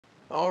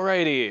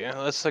Alrighty,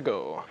 let's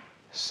go.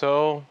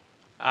 So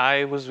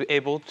I was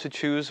able to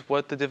choose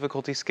what the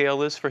difficulty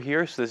scale is for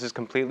here, so this is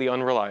completely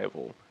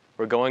unreliable.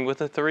 We're going with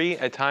a 3.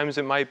 At times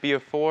it might be a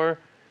 4.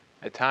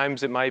 At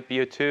times it might be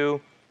a 2.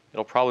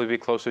 It'll probably be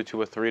closer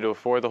to a 3 to a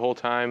 4 the whole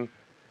time.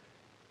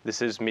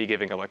 This is me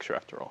giving a lecture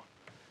after all.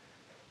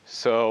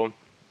 So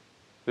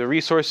the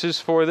resources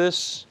for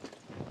this,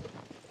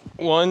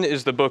 one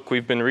is the book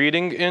we've been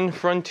reading in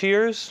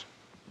Frontiers.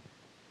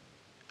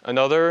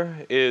 Another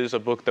is a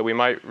book that we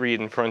might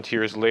read in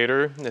Frontiers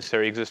later,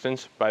 Necessary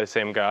Existence, by the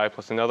same guy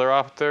plus another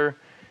author.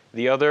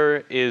 The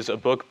other is a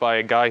book by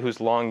a guy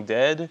who's long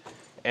dead,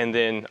 and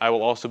then I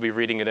will also be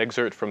reading an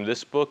excerpt from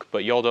this book,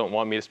 but y'all don't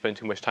want me to spend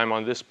too much time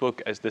on this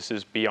book as this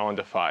is beyond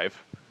a 5.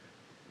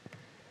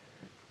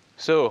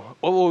 So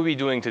what will we be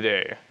doing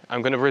today?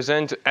 I'm going to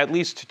present at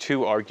least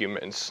 2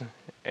 arguments,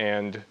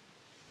 and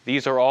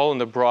these are all in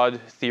the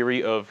broad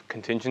theory of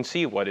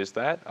contingency. What is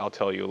that? I'll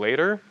tell you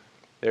later.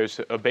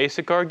 There's a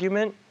basic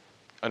argument,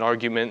 an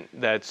argument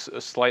that's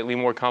slightly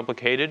more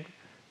complicated,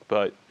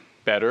 but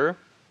better.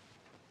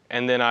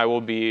 And then I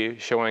will be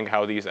showing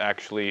how these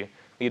actually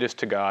lead us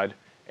to God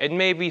and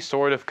maybe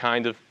sort of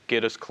kind of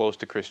get us close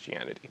to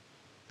Christianity.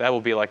 That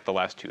will be like the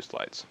last 2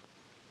 slides.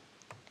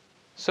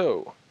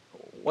 So,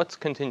 what's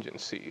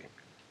contingency?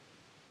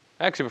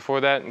 Actually, before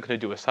that, I'm going to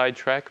do a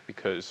sidetrack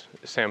because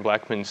Sam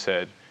Blackman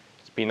said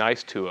it'd be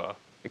nice to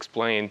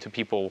explain to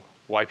people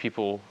why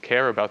people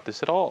care about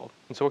this at all.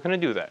 And so we're going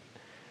to do that.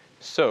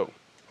 So,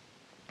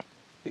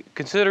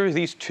 consider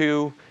these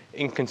 2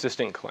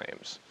 inconsistent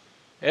claims.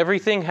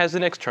 Everything has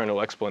an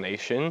external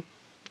explanation,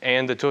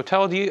 and the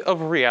totality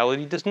of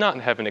reality does not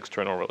have an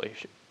external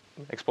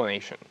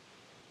explanation.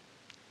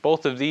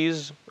 Both of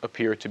these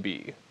appear to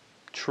be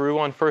true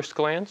on first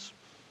glance.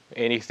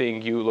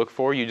 Anything you look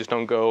for, you just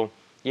don't go,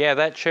 yeah,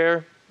 that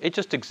chair, it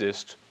just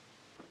exists.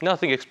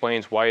 Nothing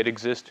explains why it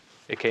exists.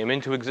 It came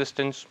into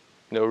existence,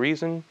 no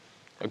reason.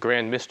 A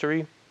grand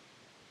mystery.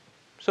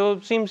 So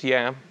it seems,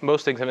 yeah,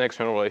 most things have an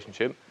external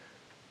relationship.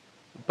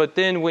 But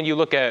then when you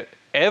look at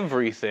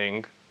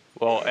everything,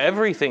 well,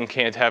 everything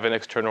can't have an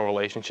external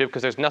relationship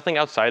because there's nothing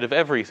outside of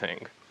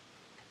everything.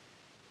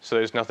 So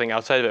there's nothing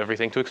outside of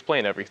everything to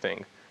explain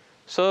everything.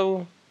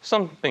 So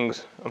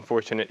something's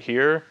unfortunate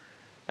here.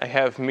 I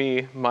have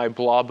my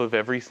blob of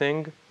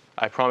everything.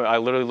 I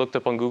literally looked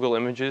up on Google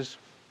Images,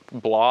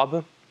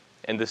 blob,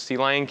 and the sea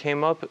lion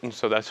came up, and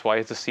so that's why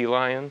it's a sea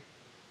lion.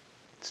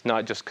 It's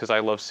not just because I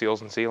love seals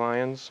and sea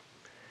lions,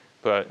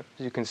 but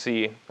as you can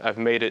see, I've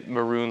made it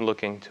maroon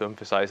looking to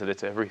emphasize that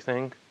it's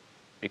everything,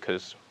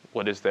 because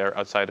what is there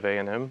outside of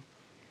A&M?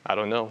 I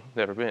don't know,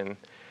 never been.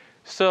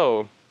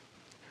 So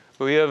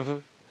we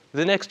have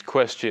the next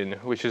question,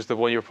 which is the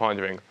one you're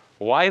pondering.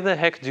 Why the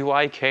heck do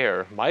I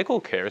care? Michael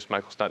cares.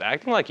 Michael's not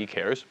acting like he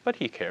cares, but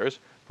he cares.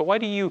 But why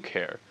do you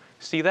care?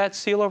 See that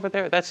seal over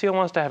there? That seal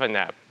wants to have a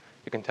nap.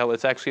 You can tell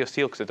it's actually a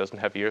seal because it doesn't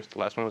have ears. The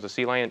last one was a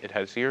sea lion, it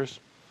has ears.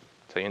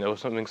 So you know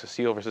something's a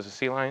seal versus a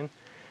sea lion.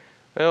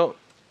 Well,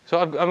 so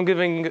I'm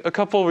giving a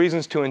couple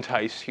reasons to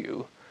entice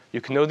you.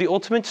 You can know the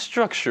ultimate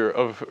structure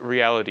of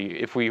reality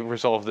if we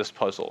resolve this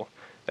puzzle.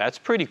 That's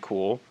pretty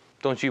cool.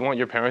 Don't you want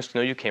your parents to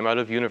know you came out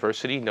of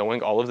university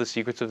knowing all of the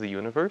secrets of the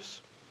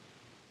universe?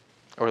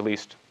 Or at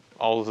least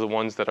all of the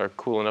ones that are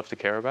cool enough to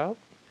care about?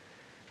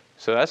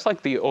 So that's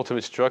like the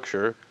ultimate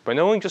structure. But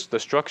knowing just the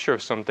structure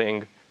of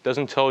something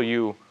doesn't tell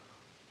you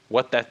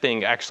what that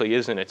thing actually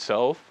is in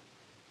itself.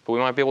 But we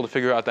might be able to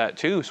figure out that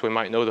too, so we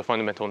might know the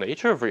fundamental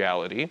nature of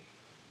reality.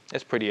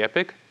 That's pretty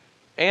epic.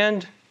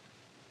 And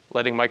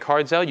letting my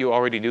cards out, you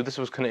already knew this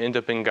was going to end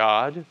up in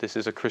God. This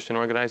is a Christian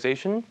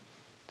organization.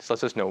 This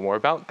lets us know more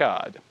about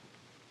God.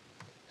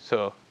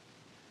 So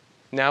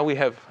now we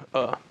have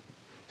a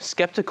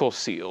skeptical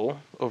seal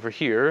over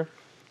here.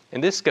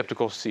 And this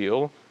skeptical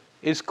seal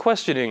is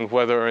questioning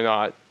whether or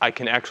not I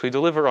can actually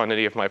deliver on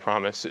any of my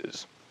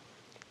promises.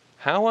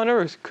 How on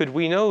earth could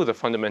we know the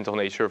fundamental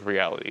nature of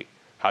reality?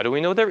 How do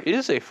we know there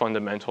is a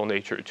fundamental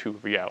nature to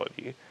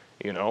reality?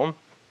 You know,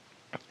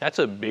 that's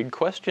a big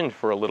question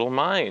for a little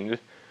mind,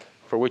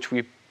 for which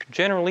we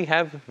generally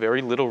have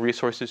very little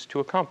resources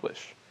to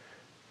accomplish.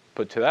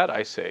 But to that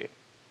I say,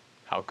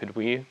 how could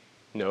we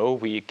know?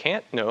 We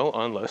can't know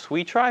unless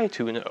we try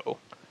to know.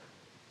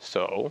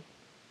 So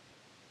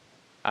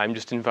I'm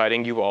just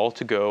inviting you all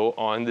to go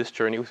on this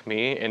journey with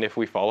me, and if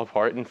we fall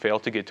apart and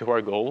fail to get to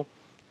our goal,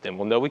 then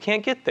we'll know we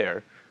can't get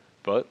there.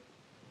 But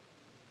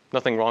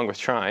nothing wrong with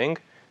trying.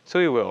 So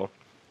we will.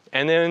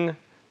 And then,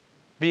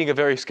 being a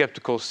very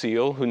skeptical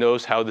seal who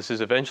knows how this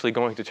is eventually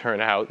going to turn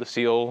out, the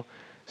seal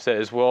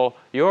says, well,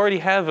 you already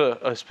have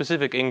a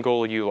specific end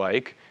goal you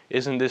like.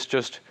 Isn't this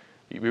just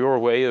your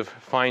way of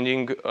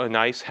finding a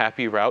nice,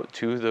 happy route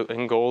to the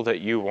end goal that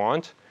you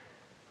want?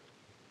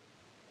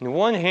 On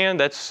one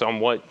hand, that's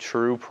somewhat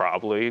true,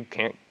 probably.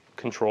 Can't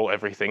control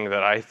everything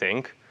that I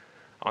think.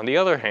 On the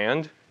other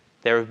hand,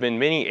 there have been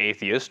many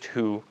atheists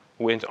who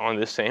went on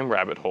this same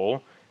rabbit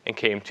hole and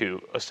came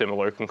to a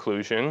similar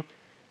conclusion,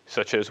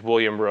 such as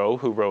William Rowe,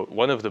 who wrote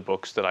one of the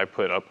books that I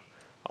put up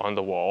on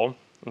the wall,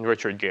 and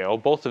Richard Gale.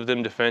 Both of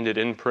them defended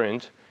in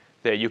print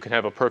that you can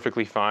have a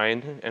perfectly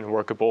fine and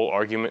workable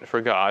argument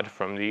for God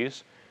from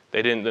these.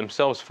 They didn't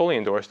themselves fully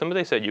endorse them, but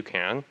they said you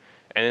can.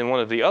 And then one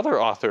of the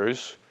other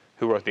authors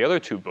who wrote the other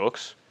two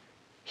books,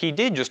 he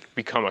did just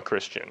become a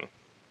Christian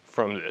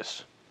from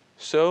this.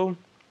 So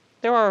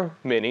there are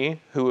many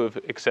who have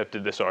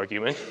accepted this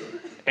argument,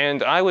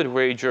 and I would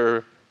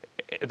wager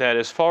that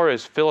as far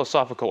as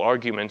philosophical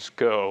arguments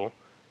go,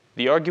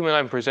 the argument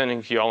I'm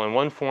presenting to y'all in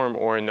one form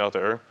or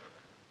another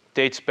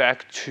dates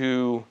back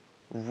to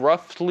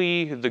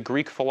roughly the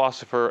Greek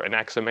philosopher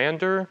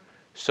Anaximander,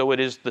 so it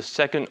is the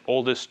second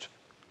oldest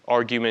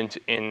argument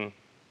in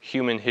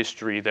human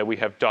history that we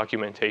have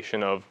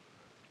documentation of,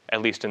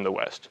 at least in the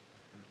West.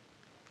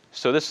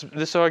 So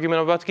this argument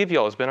I'm about to give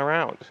y'all has been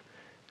around.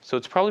 So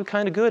it's probably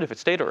kind of good if it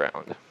stayed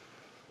around.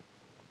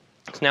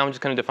 So now I'm just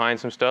going to define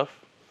some stuff.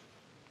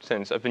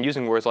 Since I've been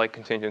using words like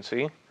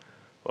contingency,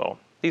 well,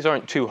 these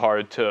aren't too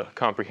hard to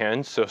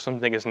comprehend, so if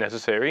something is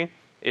necessary,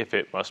 if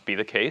it must be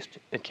the case,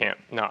 it can't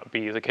not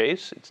be the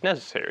case, it's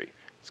necessary.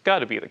 It's got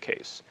to be the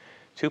case.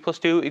 2 +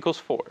 2 =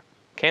 4.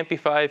 Can't be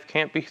 5,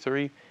 can't be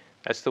 3,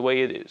 that's the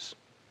way it is.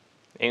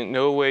 Ain't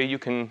no way you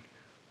can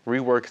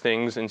rework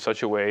things in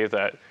such a way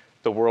that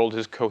the world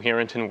is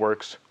coherent and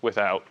works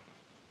without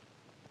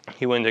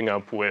you ending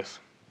up with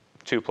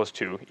 2 +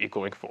 2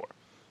 = 4.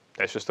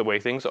 That's just the way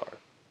things are.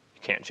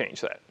 You can't change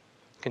that.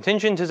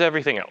 Contingent is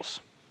everything else,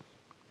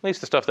 at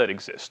least the stuff that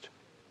exists.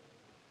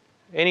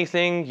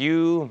 Anything,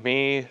 you,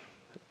 me,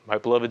 my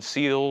beloved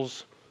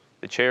seals,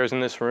 the chairs in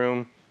this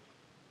room,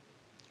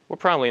 were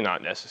probably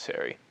not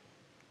necessary.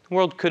 The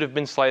world could have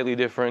been slightly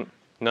different,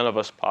 none of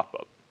us pop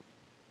up.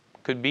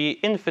 Could be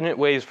infinite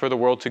ways for the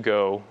world to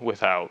go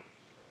without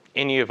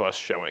any of us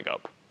showing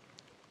up.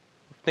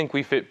 I think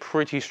we fit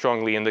pretty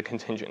strongly in the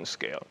contingent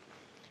scale.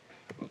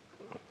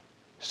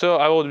 So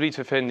I will be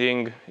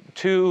defending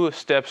 2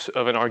 steps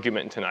of an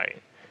argument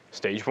tonight.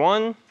 Stage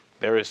 1,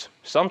 there is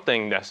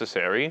something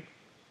necessary.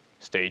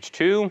 Stage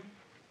 2,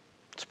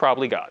 it's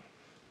probably God.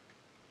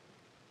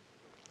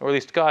 Or at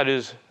least God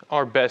is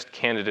our best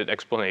candidate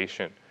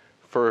explanation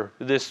for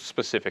this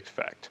specific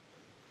fact,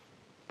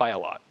 by a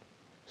lot.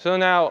 So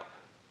now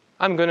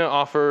I'm going to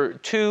offer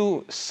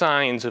 2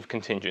 signs of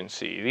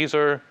contingency. These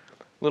are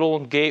little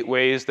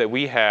gateways that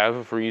we have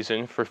of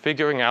reason for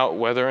figuring out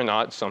whether or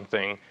not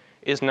something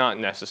is not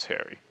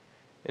necessary.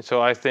 And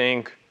so I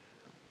think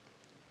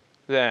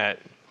that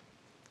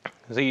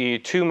the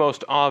 2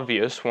 most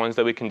obvious ones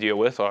that we can deal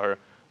with are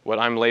what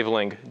I'm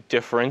labeling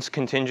difference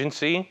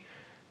contingency,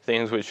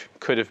 things which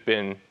could have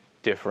been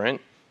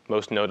different.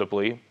 Most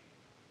notably,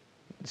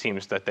 it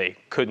seems that they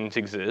couldn't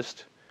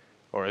exist,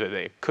 or that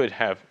they could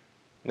have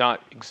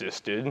not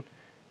existed.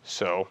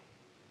 So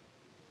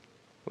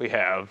we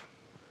have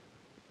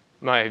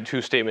my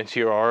 2 statements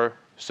here are,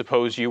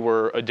 suppose you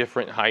were a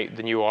different height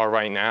than you are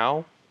right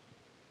now,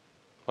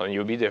 well, then you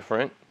would be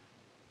different.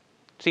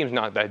 Seems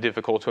not that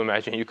difficult to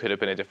imagine you could have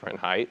been a different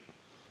height.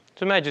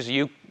 So imagine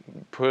you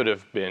could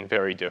have been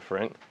very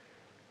different.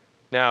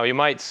 Now you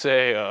might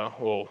say,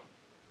 well,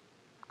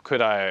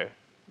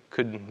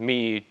 could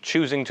me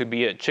choosing to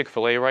be at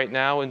Chick-fil-A right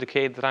now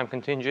indicate that I'm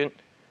contingent?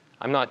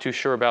 I'm not too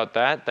sure about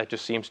that. That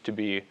just seems to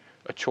be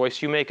a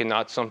choice you make and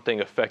not something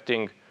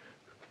affecting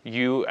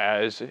you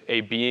as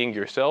a being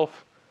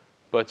yourself,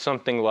 but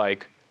something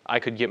like I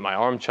could get my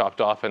arm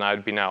chopped off and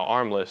I'd be now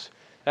armless.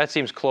 That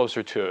seems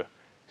closer to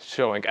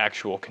showing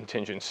actual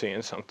contingency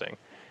in something.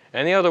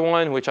 And the other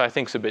one, which I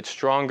think is a bit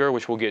stronger,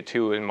 which we'll get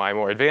to in my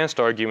more advanced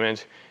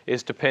argument,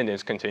 is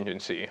dependence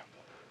contingency,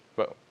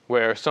 but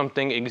where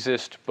something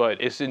exists, but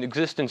its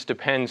existence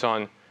depends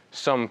on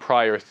some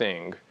prior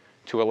thing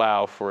to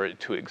allow for it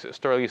to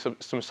exist, or at least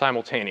some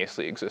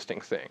simultaneously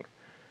existing thing.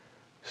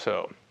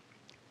 So,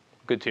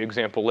 good to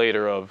example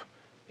later of,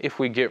 if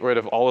we get rid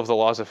of all of the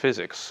laws of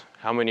physics,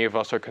 how many of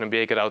us are going to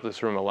make it out of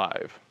this room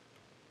alive?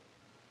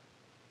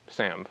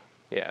 Sam,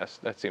 yes,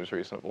 that seems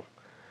reasonable.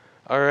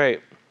 All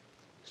right,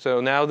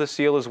 so now the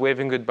seal is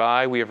waving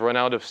goodbye. We have run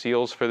out of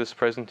seals for this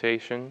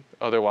presentation.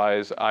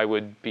 Otherwise, I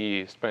would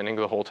be spending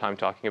the whole time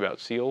talking about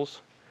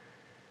seals.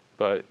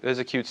 But there's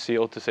a cute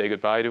seal to say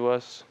goodbye to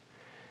us.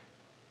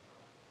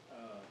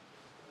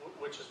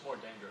 Which is more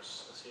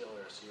dangerous, a seal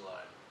or a sea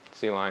lion?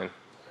 Sea lion.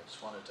 I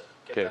just wanted to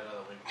get that out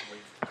of the way.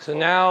 So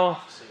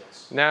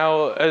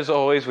now, as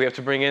always, we have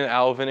to bring in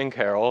Alvin and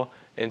Carol.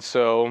 And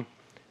so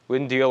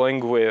when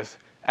dealing with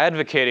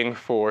advocating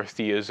for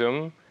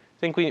theism, I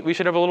think we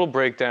should have a little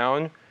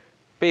breakdown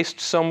based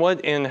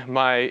somewhat in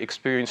my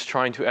experience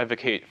trying to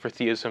advocate for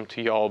theism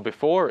to y'all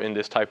before in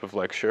this type of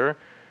lecture.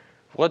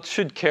 What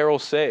should Carol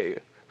say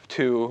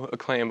to a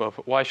claim of,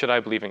 why should I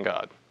believe in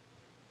God?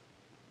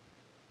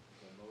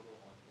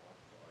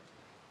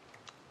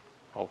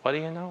 Well, what do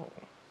you know?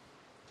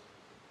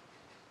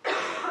 There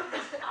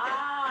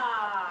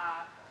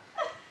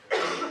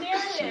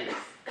it is.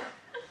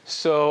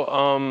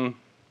 So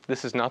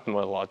this is not the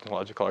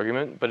modal-logical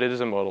argument, but it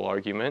is a modal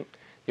argument.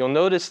 You'll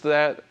notice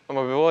that my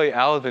boy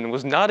Alvin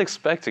was not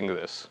expecting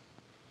this.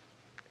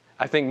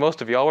 I think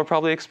most of y'all were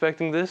probably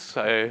expecting this.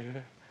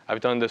 I've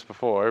done this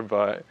before,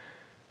 but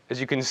As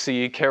you can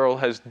see, Carol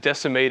has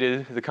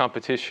decimated the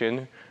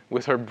competition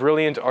with her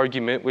brilliant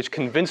argument, which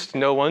convinced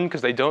no one because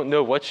they don't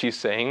know what she's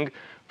saying,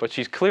 but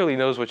she clearly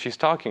knows what she's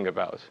talking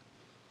about.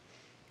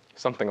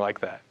 Something like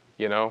that,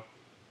 you know?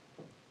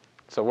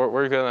 So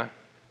we're gonna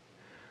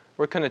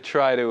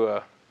try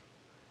to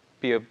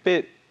be a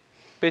bit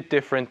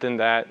different than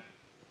that.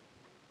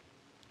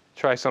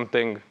 Try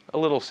something a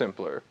little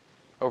simpler.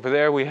 Over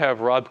there we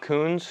have Rob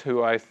Coons,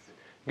 who I think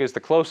is the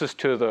closest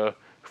to the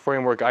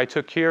framework I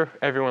took here.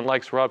 Everyone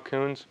likes Rob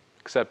Coons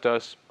except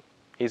us.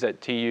 He's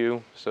at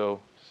TU, so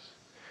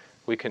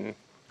we can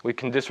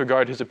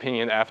disregard his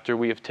opinion after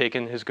we have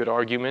taken his good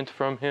argument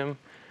from him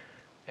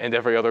and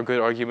every other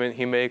good argument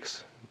he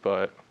makes.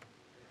 But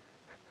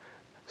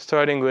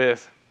starting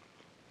with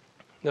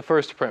the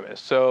first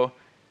premise. So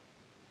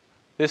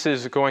this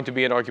is going to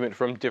be an argument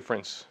from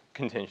difference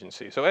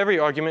contingency. So every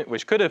argument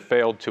which could have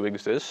failed to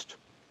exist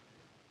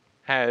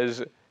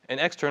has an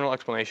external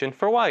explanation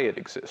for why it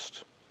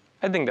exists.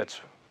 I think that's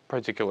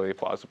particularly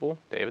plausible.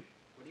 David?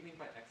 What do you mean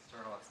by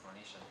external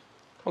explanation?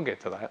 We'll get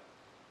to that.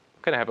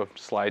 I'm going to have a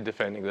slide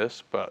defending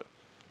this, but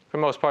for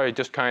the most part, it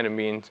just kind of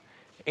means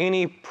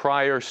any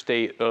prior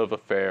state of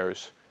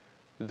affairs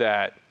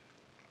that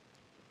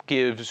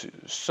gives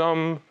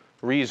some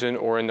reason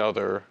or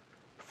another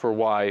for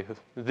why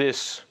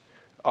this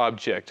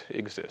object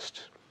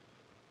exists.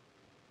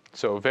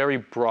 So a very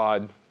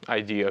broad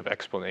idea of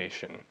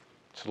explanation.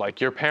 So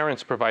like your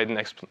parents provide an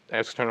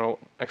external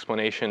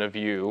explanation of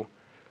you,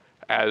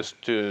 as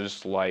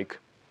does like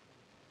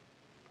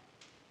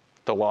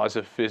the laws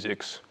of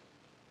physics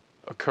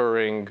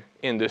occurring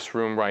in this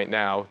room right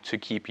now to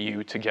keep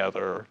you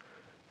together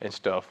and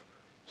stuff.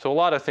 So a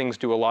lot of things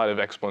do a lot of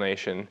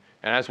explanation.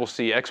 And as we'll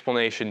see,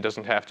 explanation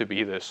doesn't have to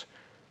be this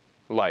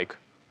like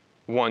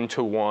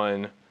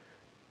one-to-one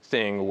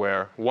thing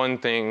where one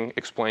thing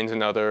explains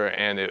another,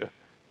 and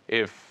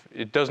if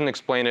it doesn't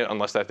explain it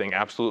unless that thing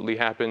absolutely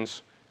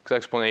happens, because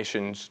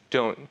explanations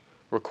don't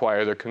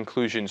require their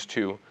conclusions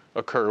to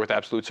occur with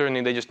absolute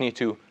certainty. They just need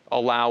to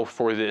allow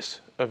for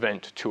this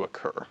event to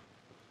occur.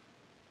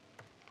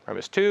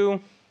 Premise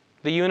 2,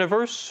 the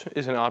universe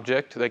is an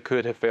object that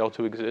could have failed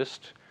to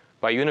exist.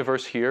 By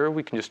universe here,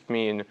 we can just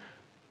mean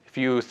if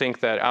you think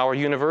that our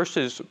universe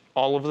is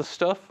all of the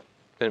stuff,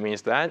 then it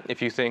means that.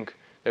 If you think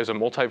there's a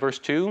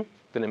multiverse too,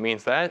 then it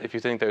means that. If you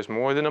think there's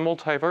more than a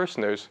multiverse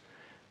and there's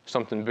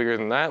something bigger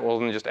than that, well,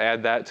 then just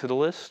add that to the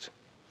list.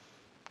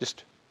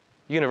 Just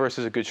universe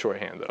is a good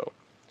shorthand, though.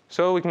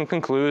 So we can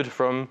conclude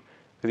from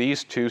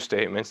these two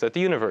statements that the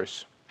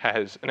universe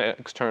has an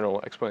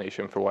external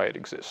explanation for why it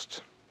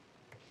exists.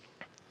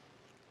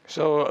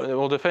 So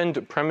we'll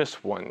defend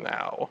premise 1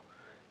 now,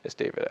 as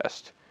David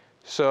asked.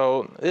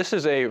 So this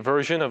is a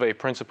version of a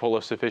principle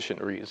of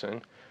sufficient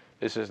reason.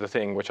 This is the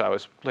thing which I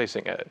was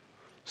placing at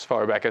as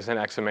far back as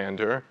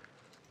Anaximander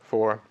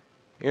for,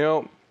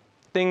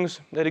 things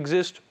that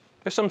exist.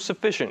 There's some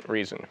sufficient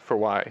reason for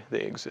why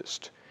they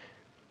exist.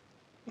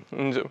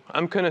 And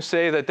I'm going to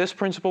say that this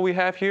principle we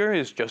have here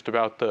is just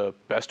about the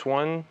best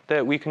one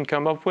that we can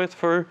come up with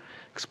for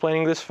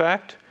explaining this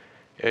fact.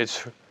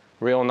 It's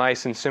real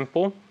nice and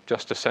simple,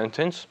 just a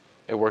sentence.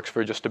 It works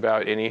for just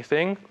about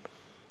anything.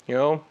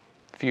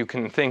 If you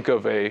can think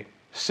of a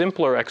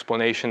simpler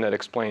explanation that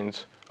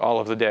explains all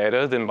of the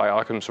data, then by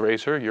Occam's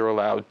razor, you're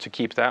allowed to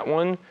keep that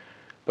one.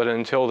 But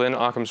until then,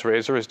 Occam's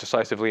razor is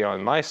decisively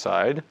on my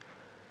side.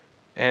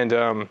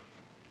 And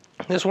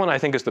this one I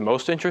think is the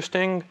most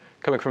interesting,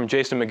 coming from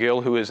Jason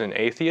McGill, who is an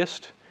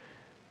atheist.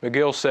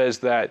 McGill says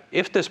that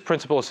if this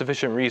principle of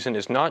sufficient reason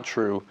is not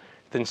true,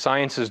 then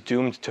science is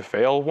doomed to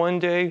fail one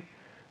day.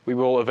 We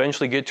will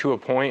eventually get to a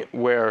point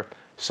where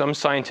some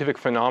scientific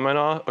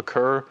phenomena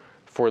occur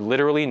for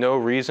literally no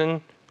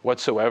reason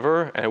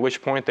whatsoever, and at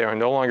which point they are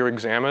no longer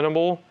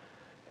examinable,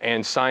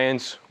 and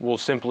science will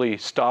simply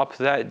stop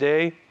that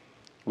day.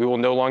 We will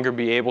no longer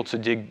be able to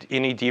dig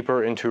any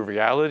deeper into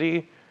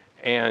reality,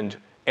 and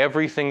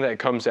everything that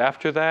comes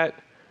after that,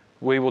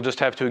 we will just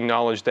have to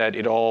acknowledge that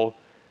it all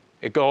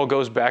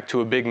goes back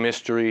to a big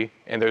mystery,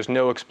 and there's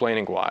no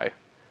explaining why.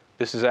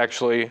 This is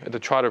actually the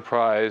Trotter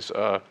Prize.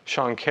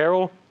 Sean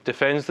Carroll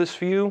defends this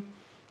view.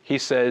 He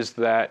says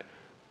that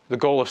the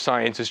goal of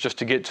science is just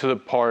to get to the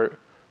part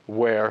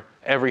where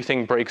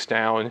everything breaks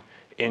down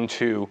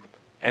into,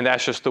 and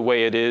that's just the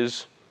way it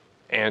is,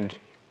 and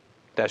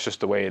that's just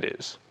the way it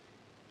is.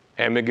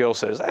 And McGill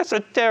says, that's a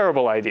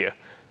terrible idea.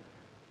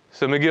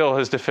 So McGill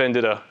has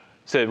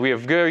said we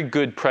have very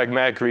good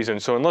pragmatic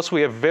reasons. So unless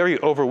we have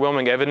very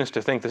overwhelming evidence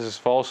to think this is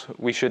false,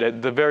 we should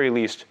at the very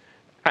least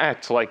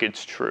act like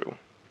it's true.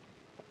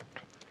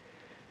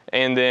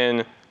 And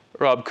then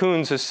Rob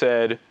Coons has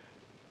said,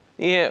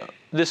 yeah,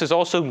 this is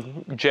also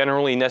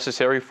generally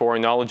necessary for a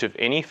knowledge of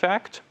any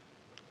fact.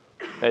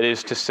 That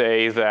is to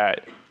say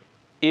that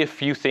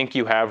if you think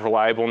you have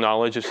reliable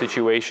knowledge of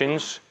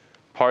situations,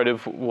 part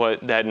of what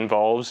that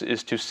involves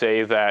is to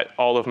say that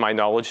all of my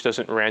knowledge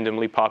doesn't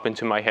randomly pop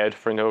into my head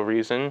for no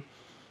reason,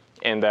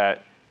 and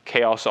that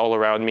chaos all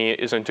around me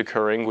isn't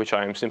occurring, which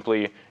I am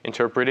simply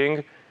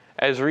interpreting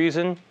as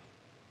reason.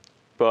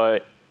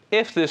 But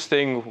if this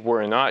thing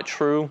were not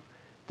true,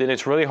 then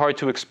it's really hard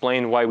to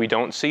explain why we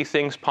don't see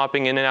things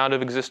popping in and out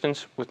of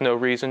existence with no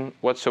reason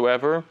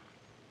whatsoever.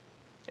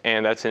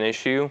 And that's an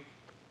issue,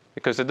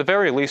 because at the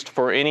very least,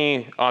 for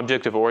any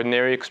object of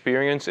ordinary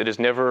experience, it has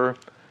never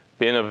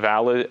been a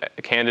valid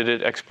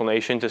candidate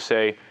explanation to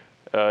say,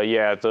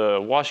 yeah, the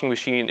washing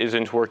machine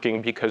isn't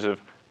working because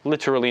of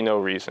literally no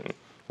reason.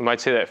 We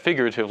might say that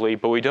figuratively,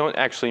 but we don't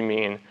actually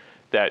mean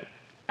that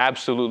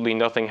absolutely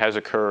nothing has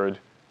occurred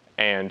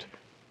and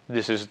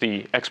this is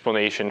the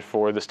explanation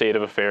for the state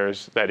of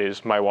affairs, that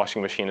is, my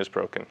washing machine is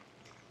broken.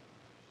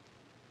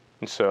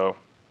 And so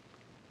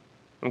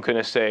I'm going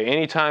to say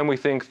anytime we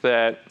think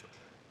that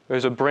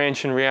there's a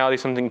branch in reality,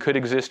 something could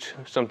exist,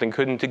 something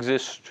couldn't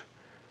exist,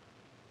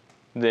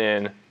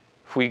 then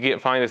if we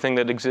find a thing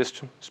that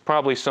exists, it's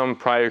probably some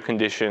prior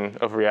condition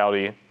of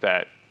reality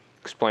that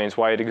explains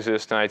why it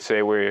exists, and I'd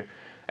say we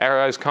are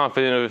as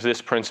confident of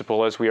this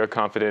principle as we are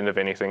confident of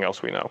anything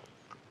else we know.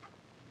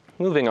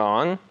 Moving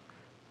on.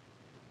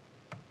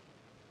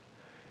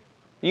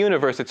 The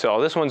universe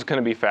itself, this one's going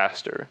to be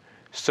faster.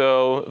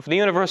 So if the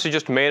universe is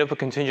just made up of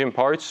contingent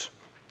parts,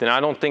 then I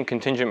don't think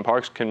contingent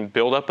parts can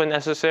build up a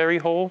necessary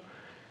whole,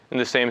 in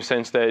the same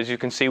sense that, as you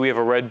can see, we have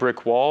a red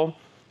brick wall.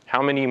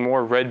 How many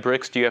more red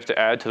bricks do you have to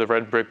add to the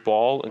red brick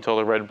wall until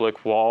the red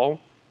brick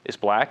wall is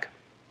black?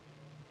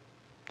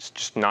 It's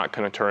just not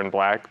going to turn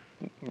black.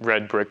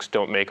 Red bricks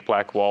don't make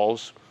black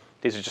walls.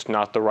 These are just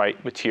not the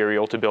right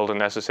material to build a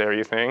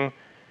necessary thing.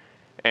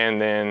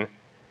 And then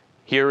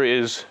here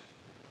is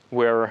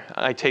where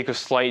I take a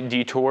slight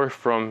detour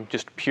from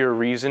just pure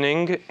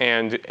reasoning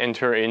and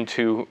enter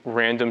into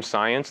random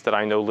science that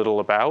I know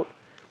little about.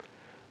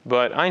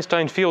 But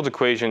Einstein field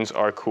equations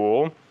are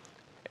cool.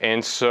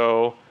 And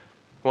so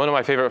one of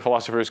my favorite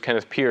philosophers,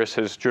 Kenneth Peirce,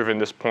 has driven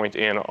this point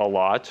in a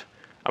lot.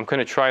 I'm going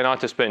to try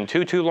not to spend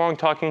too long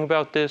talking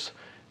about this,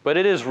 but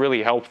it is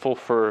really helpful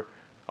for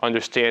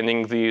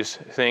understanding these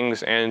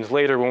things. And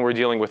later when we're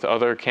dealing with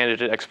other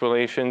candidate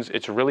explanations,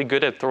 it's really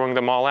good at throwing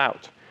them all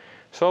out.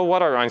 So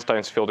what are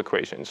Einstein's field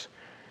equations?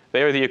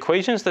 They are the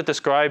equations that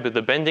describe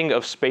the bending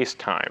of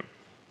space-time.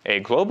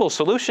 A global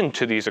solution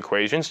to these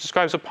equations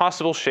describes a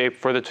possible shape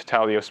for the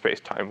totality of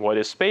space-time. What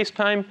is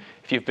space-time?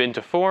 If you've been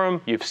to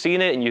Forum, you've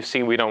seen it, and you've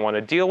seen we don't want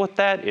to deal with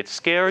that. It's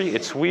scary,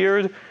 it's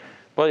weird,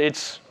 but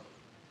it's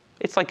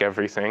like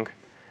everything.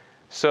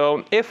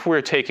 So if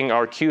we're taking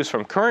our cues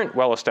from current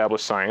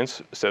well-established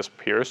science, says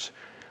Peirce,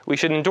 we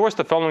should endorse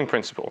the following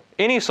principle.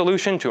 Any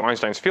solution to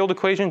Einstein's field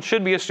equation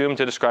should be assumed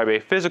to describe a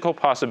physical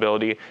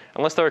possibility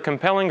unless there are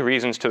compelling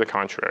reasons to the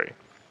contrary.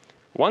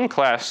 One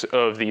class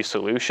of these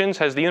solutions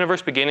has the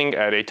universe beginning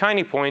at a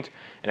tiny point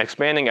and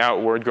expanding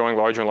outward, growing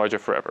larger and larger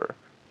forever.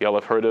 You all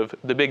have heard of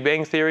the Big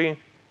Bang Theory?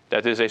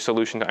 That is a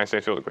solution to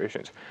Einstein's field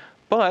equations.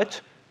 But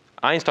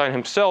Einstein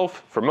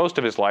himself, for most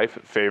of his life,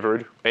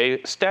 favored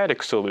a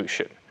static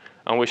solution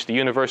on which the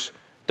universe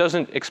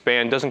doesn't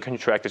expand, doesn't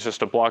contract, it's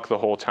just a block the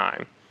whole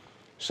time.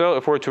 So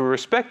if we're to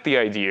respect the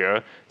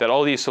idea that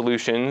all these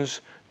solutions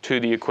to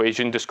the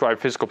equation describe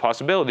physical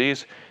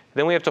possibilities,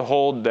 then we have to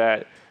hold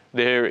that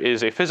there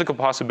is a physical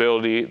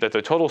possibility that the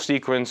total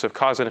sequence of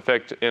cause and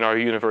effect in our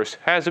universe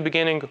has a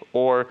beginning,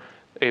 or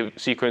a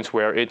sequence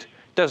where it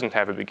doesn't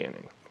have a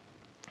beginning.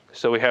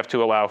 So we have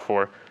to allow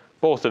for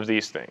both of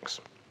these things.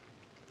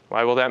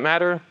 Why will that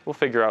matter? We'll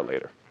figure out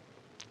later.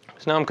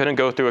 So now I'm going to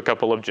go through a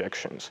couple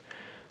objections.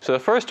 So the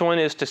first one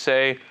is to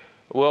say,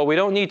 well, we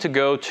don't need to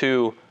go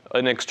to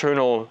an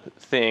external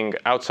thing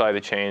outside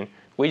the chain.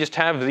 We just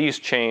have these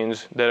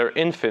chains that are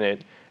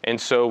infinite.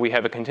 And so we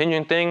have a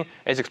contingent thing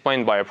as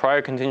explained by a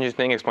prior contingent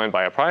thing, explained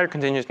by a prior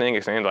contingent thing,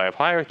 explained by a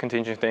prior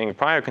contingent thing,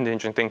 prior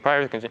contingent thing,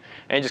 prior contingent,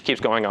 and it just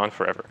keeps going on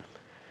forever.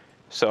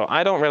 So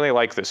I don't really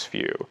like this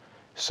view.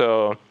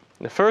 So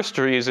the first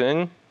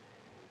reason,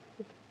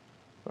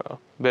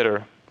 well,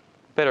 better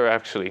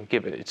actually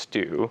give it its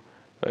due.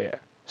 Oh yeah.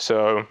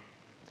 So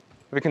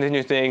the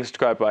contingent thing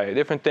described by a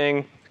different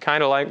thing,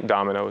 kind of like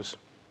dominoes.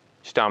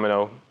 Each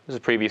domino, this is a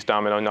previous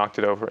domino, knocked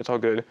it over, it's all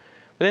good.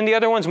 But then the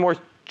other one's more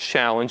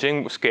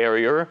challenging,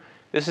 scarier.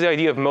 This is the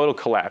idea of modal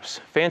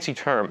collapse. Fancy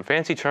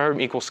term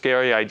equals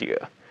scary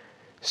idea.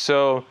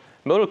 So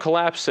modal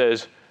collapse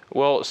says,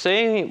 well,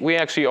 say we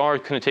actually are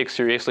going to take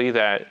seriously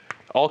that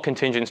all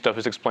contingent stuff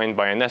is explained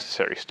by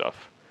unnecessary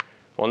stuff.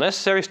 Well,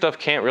 necessary stuff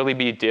can't really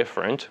be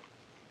different.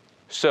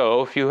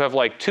 So if you have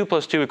like 2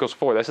 + 2 =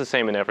 4, that's the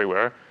same in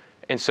everywhere.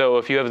 And so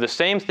if you have the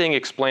same thing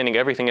explaining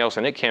everything else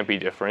and it can't be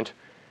different,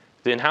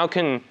 then how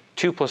can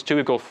 2 +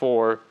 2 =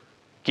 4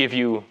 give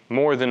you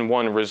more than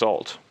one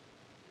result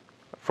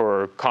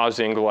for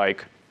causing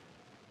like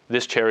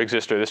this chair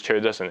exists or this chair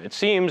doesn't? It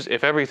seems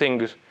if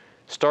everything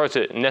starts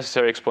at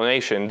necessary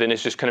explanation, then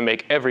it's just going to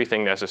make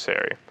everything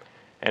necessary.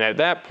 And at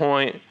that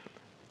point,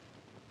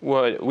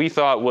 what we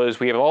thought was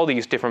we have all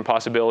these different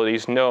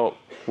possibilities. No,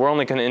 we're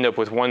only going to end up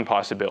with one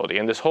possibility.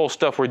 And this whole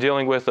stuff we're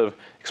dealing with of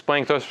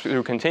explaining stuff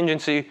through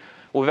contingency,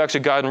 we've actually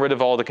gotten rid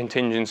of all the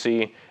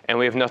contingency and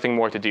we have nothing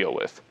more to deal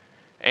with.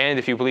 And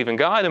if you believe in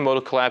God and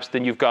modal collapse,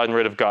 then you've gotten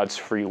rid of God's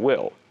free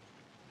will,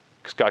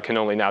 because God can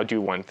only now do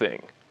one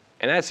thing.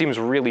 And that seems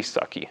really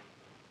sucky.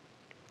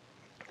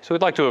 So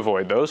we'd like to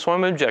avoid those, so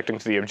I'm objecting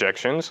to the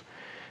objections.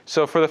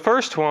 So for the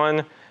first one,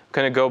 I'm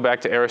going to go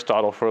back to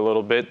Aristotle for a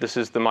little bit. This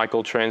is the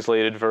Michael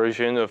translated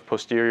version of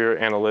posterior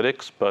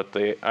analytics, but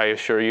I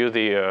assure you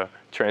the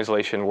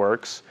translation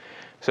works.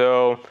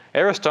 So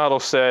Aristotle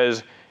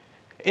says,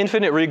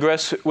 infinite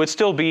regress would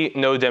still be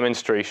no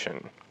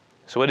demonstration.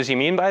 So what does he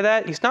mean by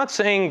that? He's not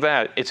saying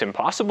that it's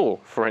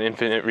impossible for an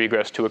infinite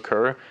regress to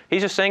occur.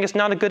 He's just saying it's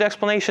not a good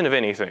explanation of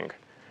anything.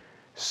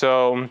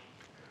 So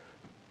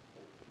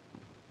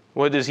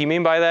what does he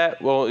mean by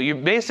that? Well, you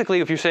basically,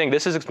 if you're saying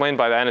this is explained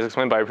by that and is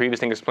explained by a previous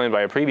thing, explained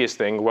by a previous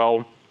thing,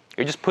 well,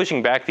 you're just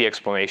pushing back the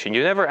explanation.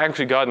 You've never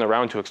actually gotten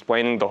around to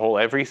explaining the whole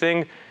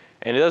everything,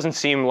 and it doesn't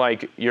seem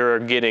like you're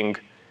getting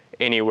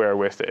anywhere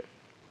with it.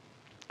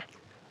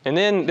 And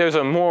then there's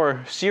a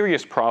more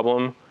serious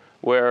problem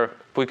where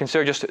if we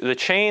consider just the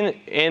chain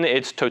in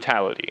its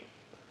totality.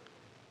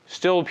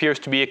 Still appears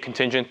to be a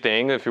contingent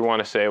thing if you want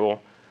to say,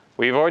 well,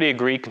 we've already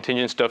agreed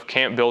contingent stuff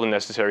can't build a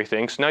necessary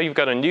thing, so now you've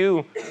got a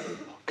new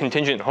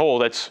contingent whole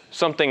that's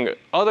something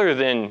other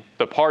than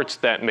the parts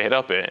that made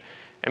up it.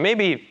 And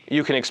maybe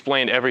you can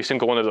explain every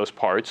single one of those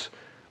parts,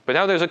 but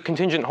now there's a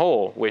contingent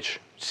whole, which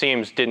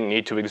seems didn't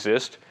need to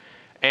exist,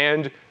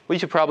 and we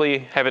should probably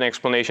have an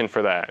explanation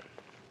for that.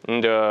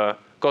 And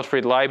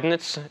Gottfried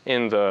Leibniz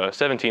in the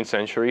 17th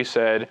century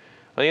said,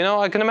 well, you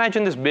know, I can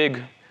imagine this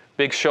big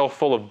shelf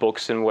full of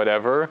books and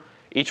whatever.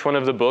 Each one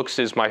of the books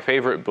is my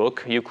favorite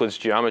book, Euclid's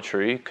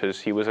Geometry, because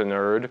he was a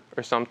nerd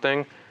or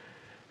something.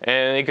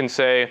 And he can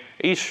say,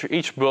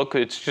 each book,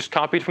 it's just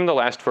copied from the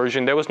last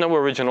version. There was no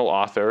original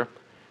author.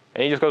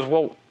 And he just goes,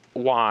 well,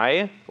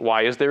 why?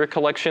 Why is there a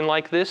collection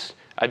like this?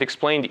 I've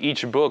explained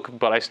each book,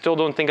 but I still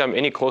don't think I'm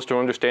any close to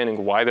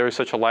understanding why there is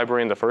such a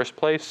library in the first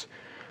place.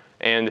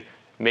 And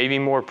maybe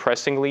more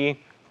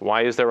pressingly,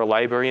 why is there a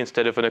library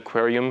instead of an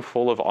aquarium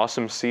full of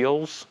awesome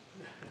seals?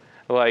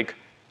 Like,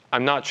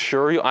 I'm not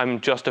sure I'm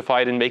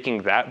justified in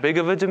making that big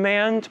of a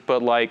demand,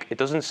 but like, it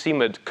doesn't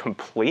seem a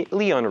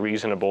completely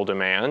unreasonable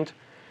demand.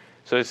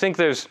 So I think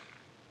there's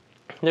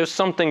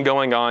something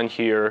going on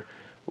here,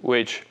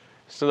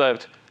 so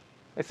that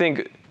I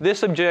think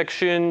this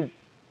objection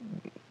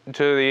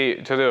to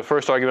the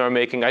first argument I'm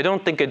making, I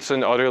don't think it's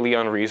an utterly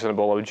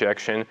unreasonable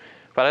objection,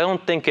 but I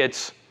don't think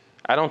it's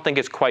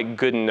quite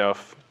good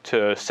enough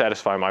to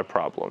satisfy my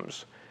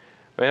problems.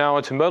 Now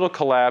into modal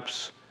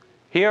collapse,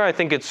 here I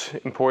think it's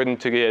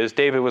important to get, as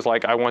David was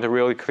like, I want a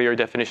really clear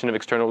definition of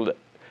external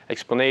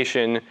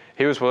explanation.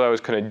 Here's what I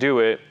was going to do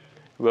it.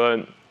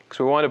 But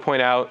so we want to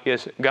point out,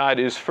 yes, God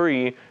is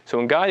free. So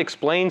when God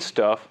explains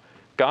stuff,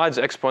 God's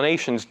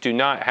explanations do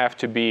not have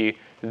to be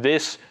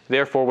this,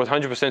 therefore with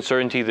 100%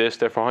 certainty this,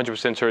 therefore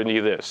 100% certainty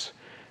this.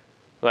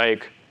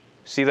 Like,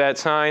 see that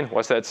sign?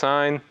 What's that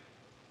sign?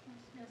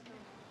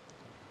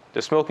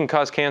 Does smoking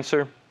cause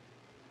cancer?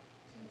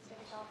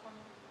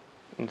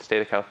 In the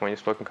state of California,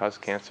 smoking causes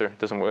cancer. It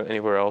doesn't work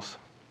anywhere else.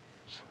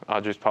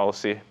 Audrey's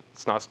policy.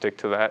 Let's not stick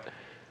to that.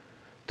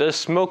 Does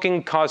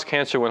smoking cause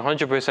cancer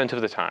 100%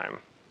 of the time?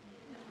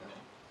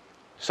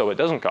 So it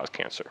doesn't cause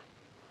cancer.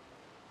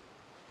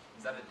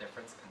 Is that a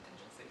difference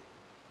contingency?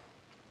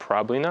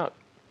 Probably not.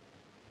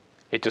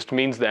 It just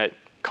means that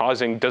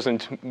causing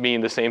doesn't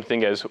mean the same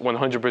thing as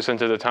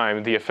 100% of the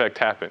time the effect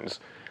happens.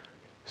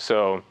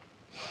 So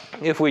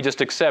if we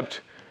just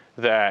accept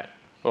that,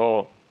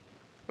 well,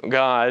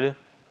 God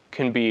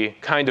can be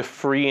kind of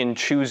free and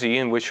choosy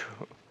in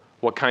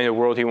what kind of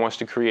world he wants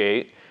to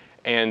create,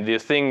 and the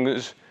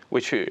things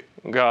which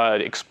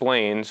God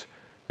explains,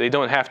 they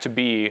don't have to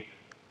be,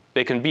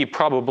 they can be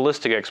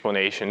probabilistic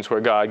explanations where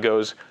God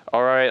goes,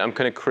 all right, I'm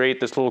going to create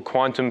this little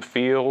quantum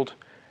field,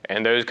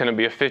 and there's going to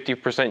be a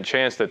 50%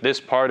 chance that this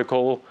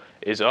particle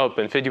is up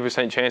and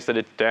 50% chance that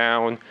it's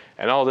down,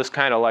 and all this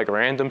kind of like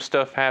random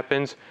stuff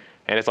happens.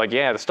 And it's like,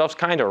 yeah, the stuff's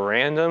kind of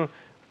random,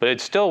 but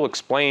it's still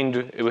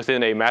explained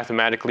within a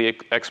mathematically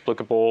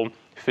explicable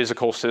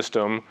physical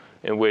system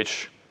in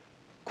which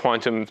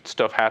quantum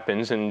stuff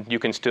happens, and you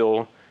can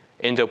still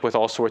end up with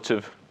all sorts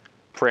of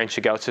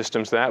branching out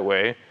systems that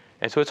way.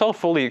 And so it's all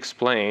fully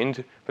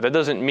explained, but that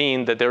doesn't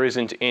mean that there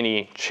isn't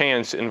any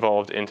chance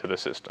involved into the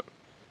system.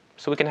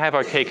 So we can have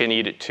our cake and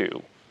eat it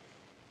too.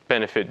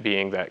 Benefit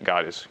being that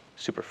God is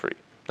super free.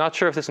 Not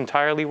sure if this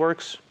entirely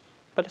works,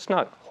 but it's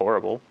not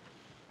horrible.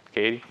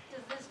 Katie?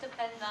 Does this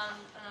depend on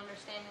an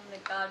understanding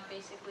that God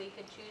basically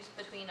could choose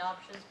between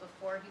options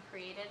before he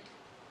created?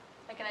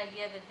 Like an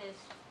idea that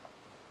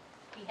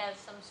he has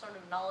some sort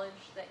of knowledge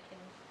that can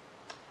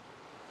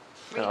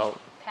reach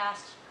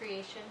past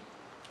creation?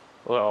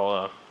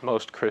 Well,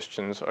 most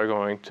Christians are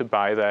going to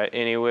buy that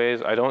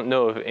anyways. I don't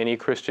know of any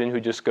Christian who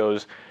just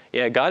goes,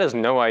 yeah, God has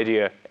no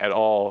idea at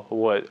all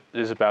what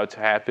is about to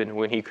happen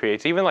when he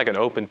creates. Even like an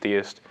open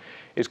theist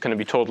is going to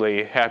be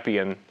totally happy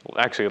and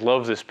actually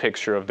love this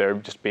picture of there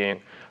just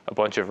being a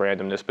bunch of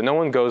randomness. But no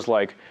one goes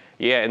like,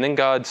 yeah, and then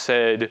God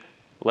said,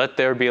 let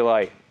there be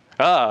light.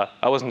 I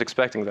wasn't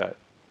expecting that.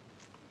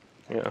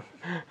 Yeah.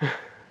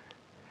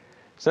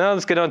 So now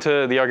let's get on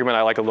to the argument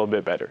I like a little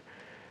bit better.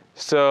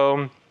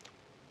 So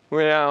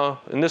we're now,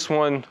 in this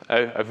one,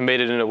 I've made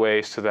it in a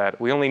way so that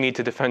we only need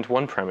to defend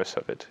one premise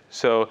of it.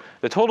 So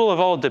the total of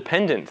all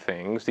dependent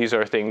things, these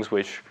are things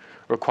which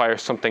require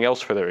something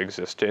else for their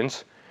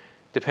existence,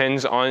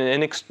 depends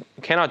on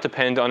cannot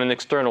depend on an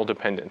external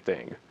dependent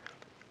thing.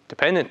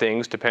 Dependent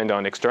things depend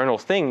on external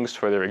things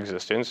for their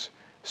existence,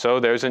 so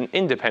there's an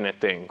independent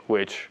thing,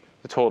 which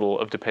the total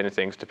of dependent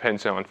things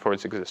depends on for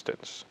its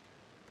existence.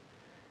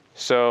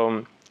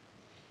 So,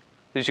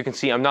 as you can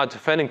see, I'm not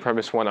defending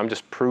premise one, I'm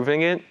just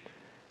proving it.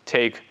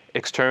 Take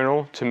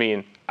external to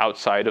mean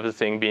outside of the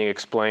thing being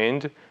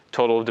explained.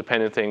 Total of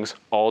dependent things,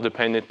 all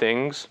dependent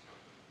things.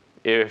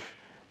 If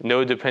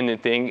no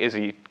dependent thing is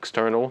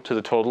external to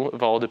the total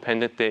of all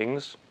dependent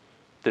things,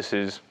 this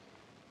is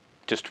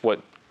just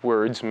what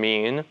words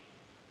mean.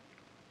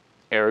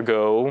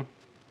 Ergo,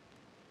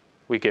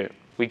 we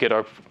get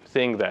our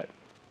thing that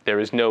there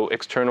is no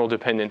external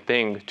dependent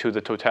thing to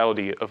the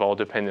totality of all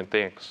dependent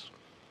things.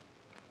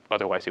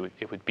 Otherwise,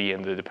 it would be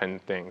in the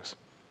dependent things.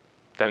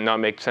 That not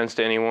make sense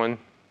to anyone?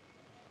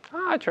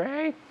 Ah,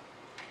 Trey.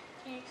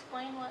 Can you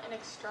explain what an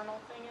external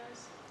thing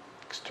is?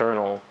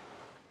 External,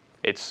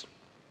 it's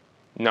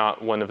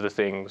not one of the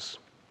things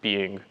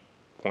being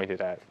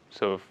pointed at.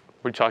 So if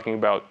we're talking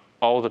about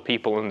all the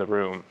people in the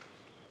room,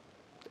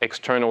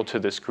 external to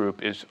this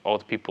group is all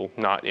the people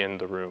not in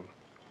the room.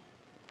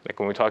 Like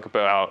when we talk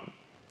about,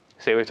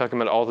 say we're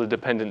talking about all the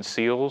dependent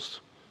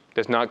seals,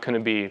 there's not going to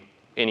be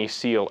any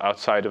seal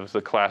outside of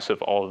the class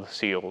of all of the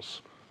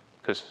seals,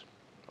 because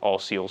all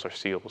seals are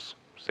seals.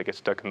 So they get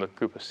stuck in the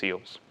group of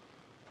seals.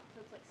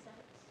 So it's like sets.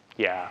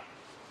 Yeah.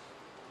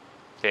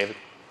 David?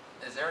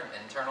 Is there an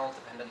internal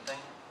dependent thing?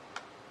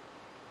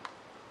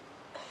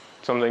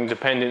 Something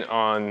dependent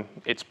on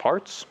its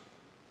parts?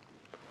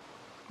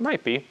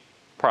 Might be,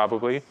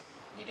 probably.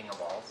 Meeting of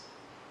walls?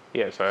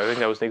 Yes, I think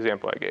that was the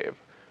example I gave.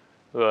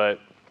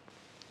 But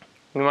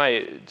we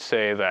might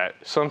say that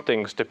some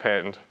things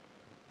depend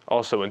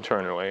also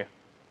internally,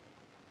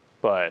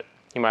 but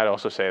you might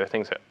also say that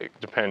things that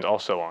depend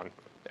also on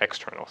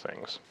external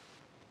things.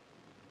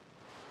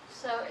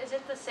 So is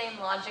it the same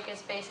logic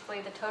as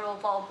basically the total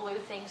of all blue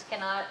things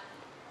cannot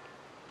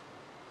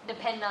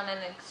depend on an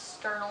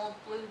external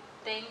blue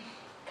thing?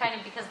 Kind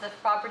of because the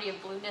property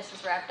of blueness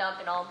is wrapped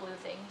up in all blue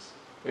things.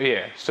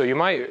 Yeah, so you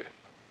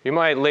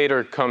might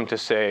later come to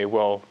say,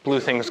 well, blue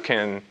things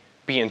can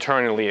be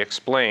internally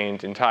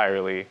explained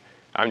entirely.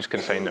 I'm just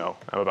going to say no.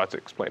 I'm about to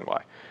explain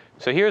why.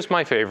 So here's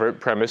my favorite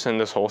premise in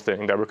this whole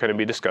thing that we're going to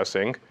be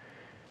discussing.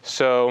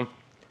 So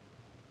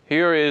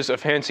here is a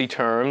fancy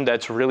term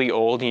that's really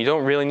old, and you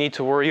don't really need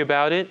to worry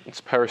about it.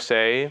 It's per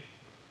se. It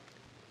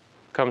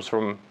comes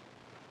from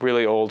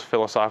really old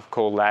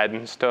philosophical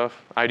Latin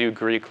stuff. I do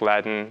Greek,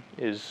 Latin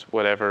is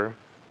whatever.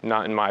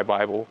 Not in my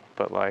Bible,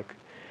 but like.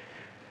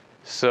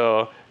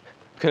 So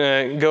I'm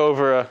going to go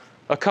over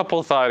a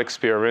couple thought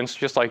experiments,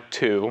 just like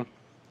two,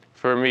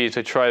 for me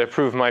to try to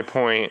prove my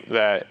point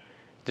that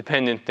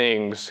dependent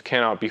things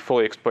cannot be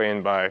fully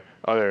explained by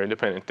other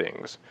dependent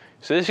things.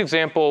 So this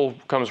example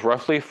comes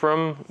roughly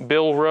from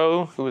Bill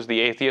Rowe, who was the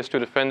atheist who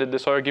defended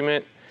this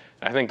argument.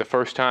 I think the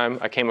first time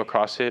I came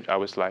across it, I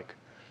was like,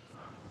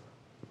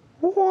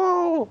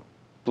 whoa,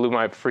 blew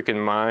my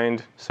freaking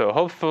mind. So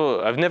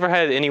hopefully, I've never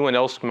had anyone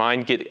else's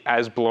mind get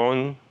as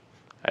blown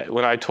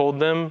when I told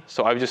them,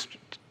 so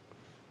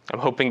I'm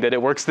hoping that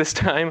it works this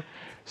time.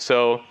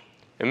 So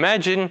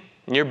imagine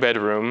in your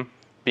bedroom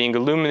being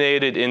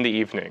illuminated in the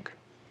evening.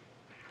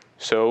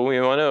 So we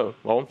want to know,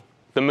 well,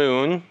 the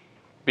moon,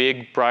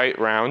 big, bright,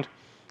 round,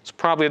 it's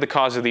probably the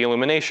cause of the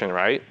illumination,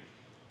 right?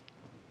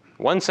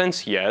 One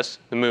sense, yes,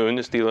 the moon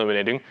is the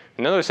illuminating.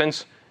 Another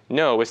sense,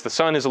 no, it's the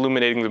sun is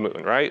illuminating the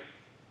moon, right?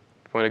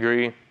 Everyone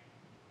agree?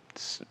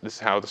 This is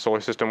how the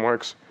solar system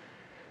works.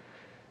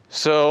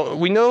 So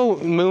we know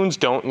moons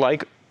don't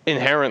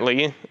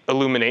inherently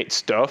illuminate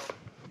stuff.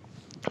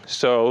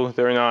 So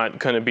they're not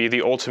going to be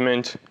the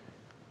ultimate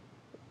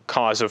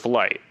cause of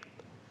light.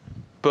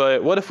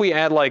 But what if we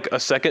add a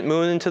second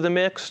moon into the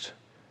mix?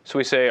 So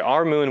we say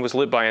our moon was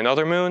lit by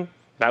another moon,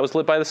 that was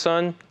lit by the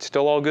sun, it's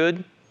still all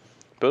good.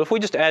 But if we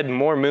just add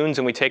more moons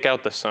and we take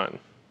out the sun,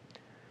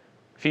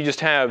 if you just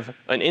have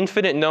an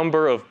infinite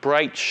number of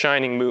bright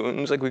shining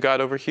moons like we got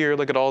over here,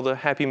 look at all the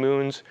happy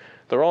moons,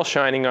 they're all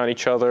shining on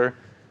each other.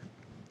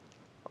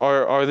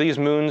 Are these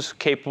moons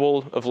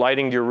capable of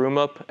lighting your room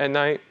up at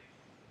night?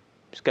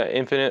 Just got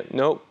infinite,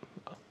 nope,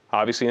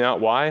 obviously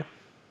not. Why?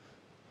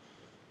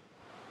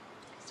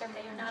 So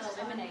they're not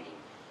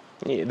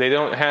illuminating. They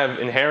don't have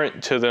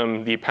inherent to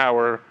them the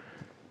power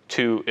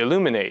to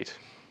illuminate.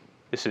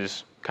 This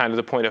is kind of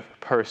the point of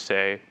per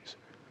se,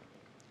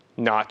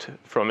 not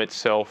from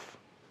itself.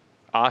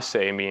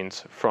 Ase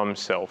means from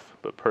self,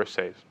 but per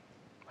se,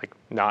 like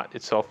not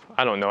itself.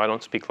 I don't know, I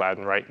don't speak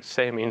Latin, right?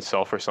 Se means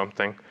self or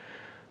something.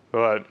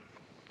 But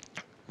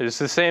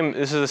this is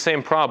the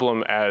same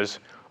problem as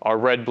our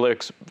red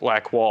bricks,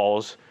 black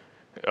walls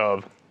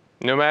of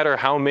no matter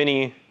how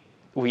many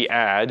we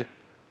add,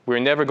 we're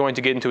never going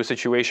to get into a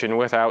situation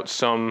without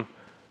some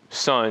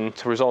sun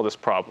to resolve this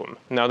problem.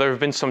 Now, there have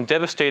been some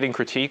devastating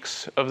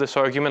critiques of this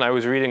argument. I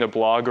was reading a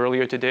blog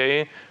earlier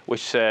today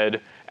which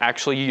said,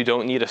 actually, you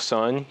don't need a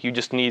sun. You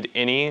just need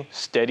any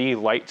steady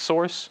light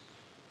source.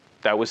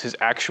 That was his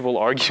actual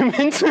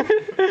argument.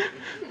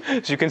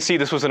 As you can see,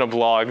 this was in a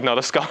blog, not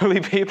a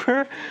scholarly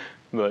paper.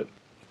 But,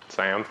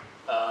 Sam?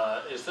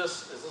 Is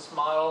this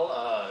model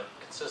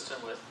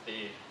consistent with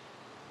the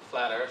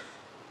flat Earth?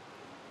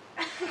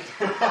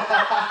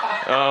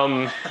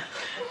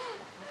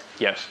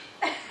 Yes.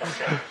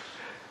 Okay.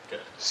 Good.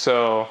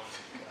 So,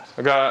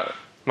 I got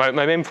my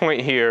main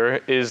point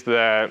here is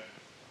that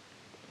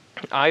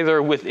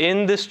either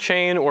within this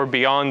chain or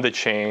beyond the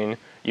chain,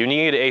 you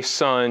need a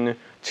sun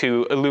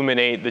to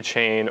illuminate the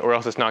chain, or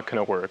else it's not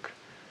going to work.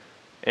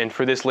 And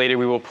for this later,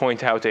 we will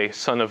point out a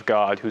son of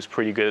God who's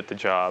pretty good at the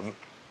job.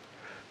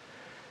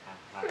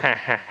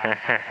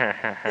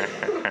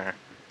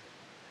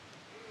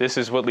 This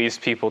is what leads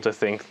people to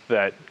think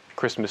that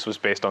Christmas was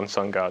based on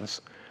sun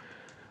gods.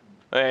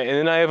 And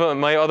then I have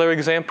my other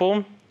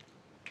example,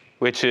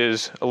 which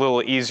is a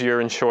little easier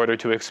and shorter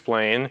to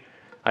explain.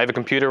 I have a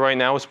computer right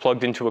now. It's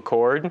plugged into a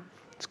cord.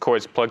 This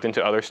cord's plugged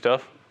into other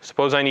stuff.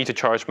 Suppose I need to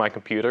charge my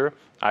computer.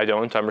 I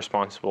don't. I'm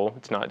responsible.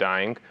 It's not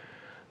dying.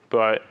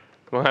 But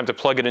I'm going to have to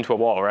plug it into a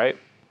wall, right?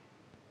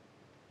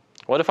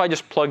 What if I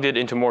just plugged it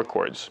into more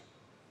cords?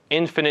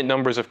 Infinite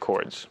numbers of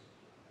cords.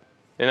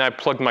 And I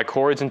plugged my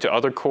cords into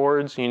other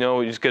cords. You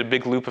know, you just get a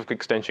big loop of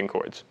extension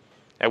cords.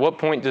 At what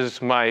point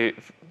does my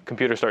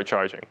computer start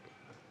charging?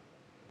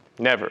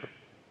 Never.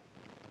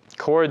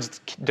 Cords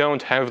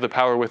don't have the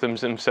power within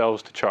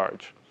themselves to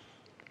charge.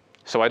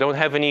 So I don't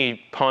have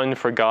any pun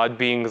for God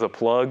being the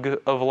plug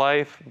of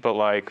life, but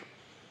like,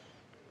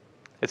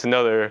 it's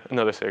another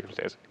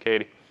circumstance.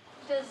 Katie?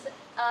 Does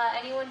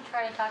anyone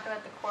try to talk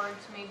about the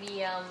cords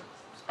maybe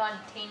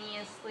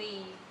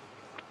spontaneously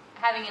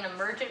having an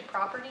emergent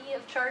property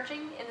of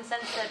charging, in the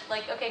sense that,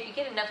 like, okay, if you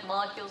get enough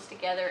molecules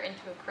together into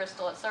a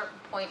crystal, at a certain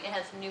point it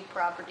has new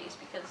properties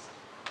because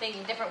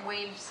different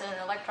waves and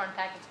electron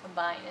packets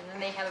combine, and then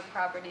they have a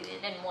property they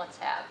didn't once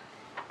have,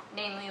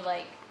 namely,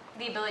 like,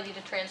 the ability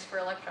to transfer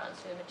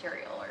electrons to a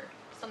material or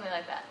something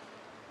like that.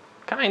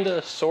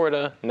 Kinda,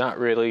 sorta, not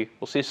really.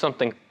 We'll see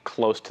something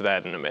close to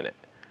that in a minute.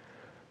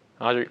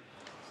 Audrey?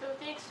 So with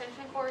the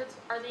extension cords,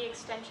 are the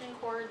extension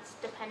cords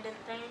dependent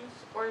things,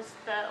 or is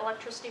the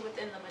electricity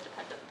within them a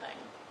dependent thing?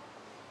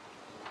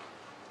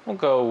 We'll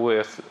go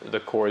with the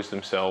cords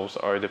themselves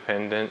are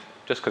dependent,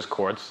 just because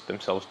cords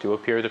themselves do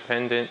appear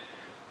dependent.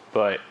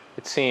 But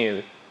it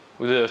seems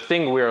the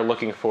thing we are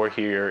looking for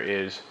here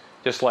is,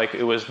 just like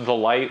it was the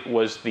light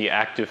was the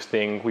active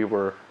thing we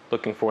were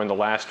looking for in the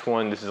last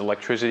one, this is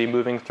electricity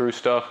moving through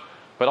stuff,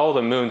 but all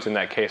the moons in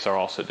that case are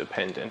also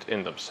dependent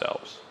in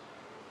themselves.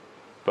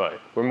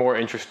 But we're more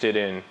interested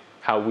in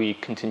how we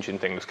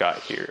contingent things got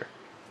here.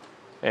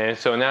 And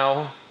so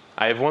now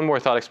I have one more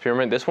thought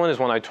experiment. This one is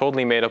one I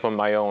totally made up on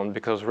my own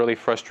because it was really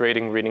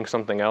frustrating reading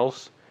something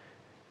else.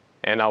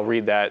 And I'll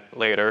read that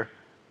later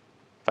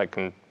if I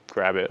can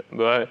grab it.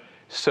 But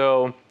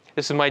so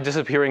this is my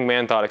disappearing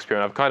man thought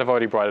experiment. I've kind of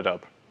already brought it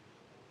up.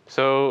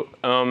 So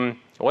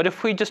what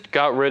if we just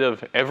got rid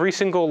of every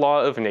single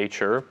law of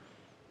nature,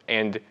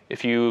 and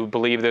if you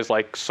believe there's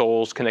like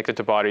souls connected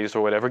to bodies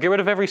or whatever, get rid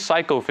of every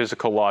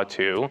psychophysical law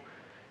too.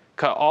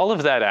 Cut all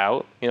of that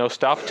out. You know,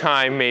 stop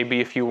time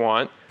maybe if you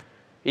want.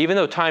 Even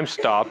though time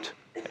stopped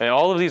and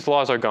all of these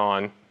laws are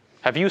gone,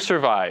 have you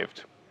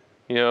survived?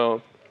 You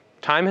know,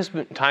 time has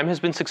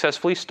been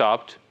successfully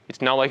stopped.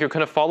 It's not like you're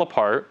going to fall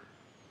apart.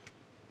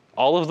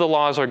 All of the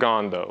laws are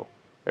gone, though.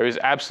 There is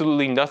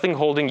absolutely nothing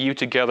holding you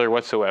together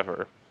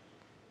whatsoever.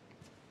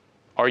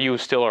 Are you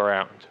still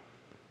around?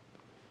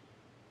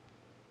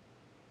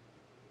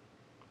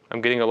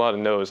 I'm getting a lot of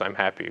no's. I'm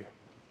happy.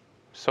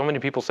 So many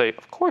people say,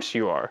 of course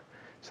you are.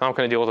 So I'm not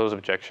going to deal with those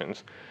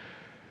objections.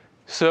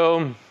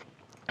 So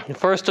the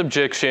first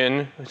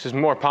objection, which is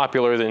more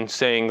popular than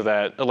saying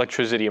that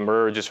electricity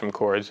emerges from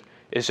cords,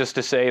 is just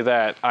to say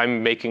that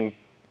I'm making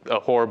a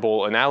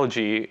horrible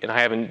analogy, and I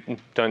haven't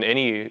done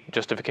any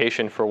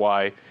justification for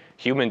why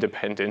human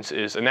dependence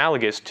is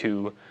analogous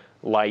to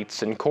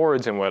lights and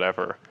cords and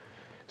whatever.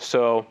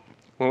 So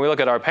when we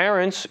look at our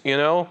parents, you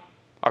know,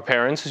 our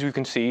parents, as you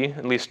can see,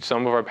 at least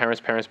some of our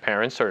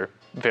parents are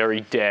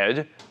very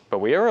dead, but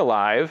we are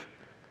alive.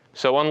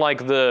 So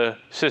unlike the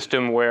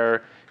system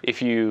where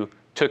if you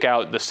took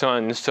out the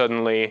sun,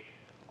 suddenly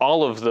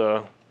all of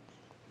the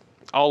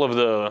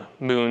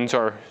moons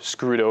are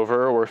screwed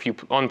over, or if you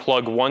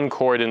unplug one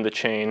cord in the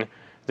chain,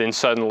 then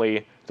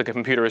suddenly the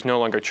computer is no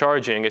longer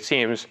charging. It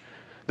seems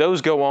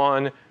those go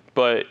on,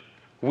 but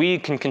we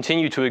can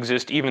continue to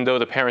exist even though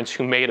the parents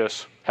who made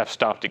us have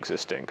stopped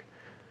existing.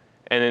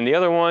 And then the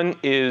other one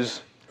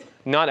is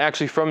not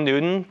actually from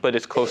Newton, but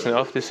it's close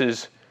enough. This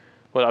is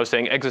what I was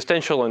saying,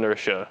 existential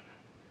inertia.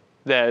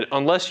 That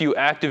unless you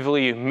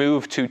actively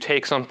move to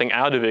take something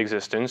out of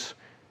existence,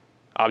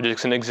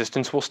 objects in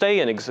existence will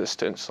stay in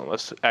existence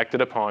unless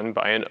acted upon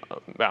by an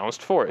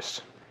balanced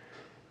force.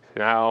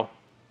 Now,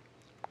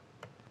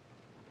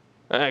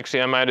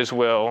 actually I might as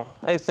well,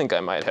 I think I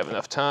might have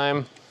enough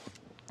time.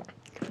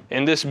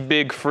 in this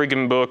big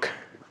friggin' book,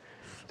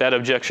 that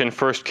objection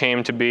first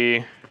came to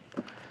be.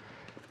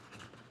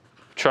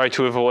 Try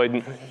to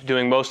avoid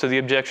doing most of the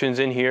objections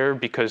in here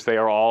because they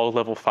are all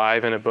level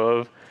 5 and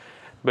above.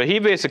 But he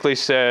basically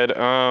said,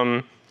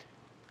 Who's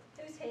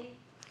he?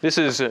 this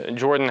is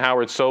Jordan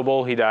Howard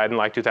Sobel. He died in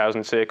like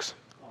 2006.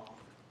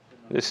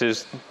 This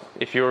is,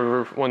 if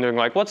you're wondering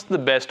like, what's the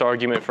best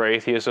argument for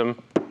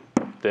atheism?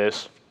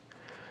 This.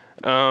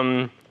 He's at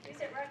Rutgers,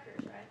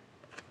 right?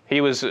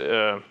 He was he?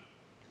 Yeah.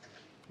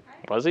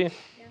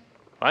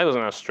 I was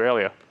in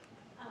Australia.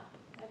 Oh,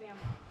 maybe I'm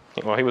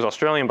wrong. Well, he was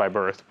Australian by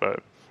birth,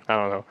 but I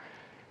don't know.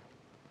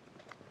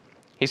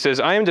 He says,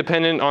 I am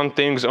dependent on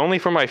things only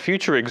for my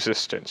future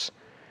existence.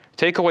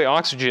 Take away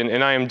oxygen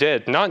and I am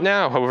dead. Not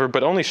now, however,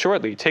 but only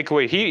shortly. Take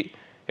away heat,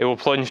 it will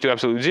plunge to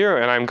absolute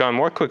zero and I am gone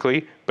more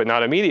quickly, but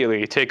not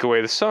immediately. Take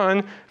away the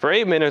sun, for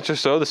 8 minutes or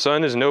so, the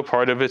sun is no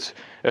part of its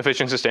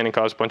efficient sustaining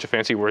cause, a bunch of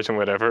fancy words and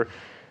whatever.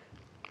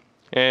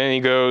 And he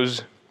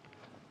goes,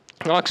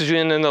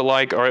 oxygen and the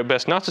like are at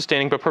best not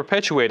sustaining but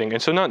perpetuating,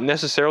 and so not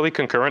necessarily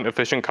concurrent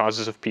efficient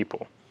causes of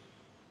people.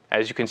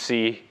 As you can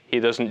see, he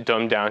doesn't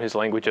dumb down his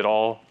language at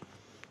all.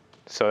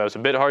 So that was a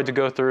bit hard to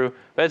go through.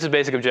 That's his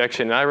basic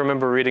objection. And I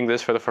remember reading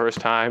this for the first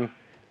time,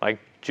 like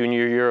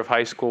junior year of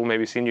high school,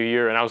 maybe senior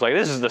year, and I was like,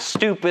 this is the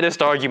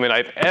stupidest argument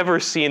I've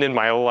ever seen in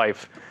my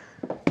life.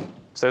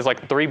 So there's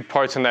like 3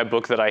 parts in that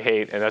book that I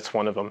hate, and that's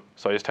one of them.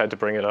 So I just had to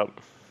bring it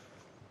up.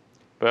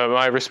 But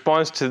my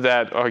response to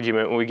that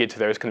argument when we get to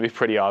there is going to be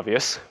pretty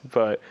obvious.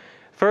 But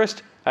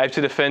first, I have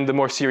to defend the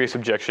more serious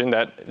objection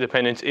that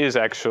dependence is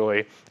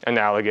actually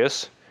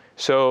analogous.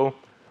 So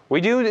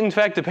we do, in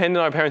fact, depend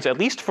on our parents, at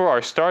least for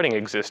our starting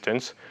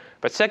existence.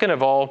 But second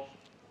of all,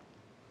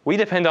 we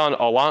depend on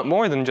a lot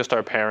more than just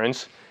our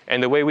parents.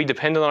 And the way we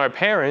depend on our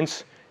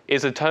parents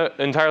is an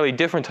entirely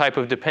different type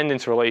of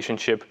dependence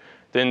relationship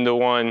than the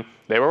one,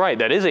 they were right,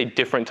 that is a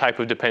different type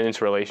of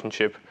dependence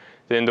relationship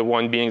than the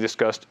one being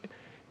discussed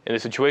in the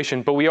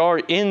situation. But we are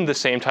in the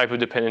same type of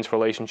dependence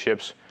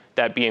relationships,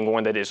 that being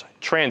one that is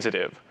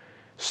transitive.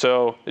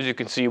 So as you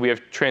can see, we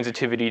have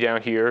transitivity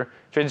down here.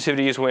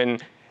 Transitivity is when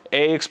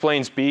A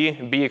explains B,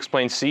 B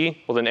explains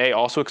C. Well, then A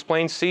also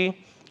explains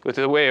C. With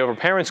the way our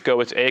parents go,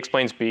 it's A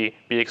explains B,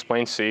 B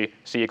explains C,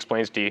 C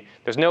explains D.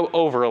 There's no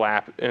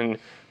overlap in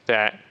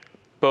that.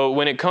 But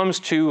when it comes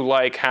to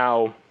like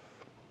how,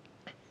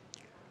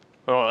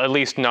 well, at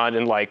least not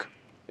in like,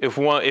 if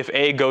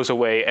A goes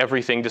away,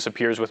 everything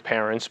disappears with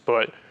parents.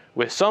 But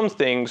with some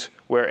things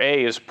where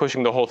A is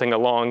pushing the whole thing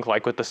along,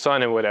 like with the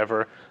sun and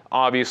whatever,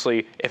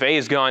 obviously, if A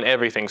is gone,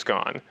 everything's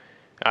gone.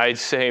 I'd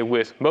say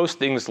with most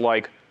things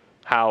like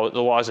how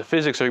the laws of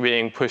physics are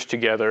being pushed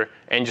together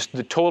and just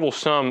the total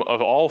sum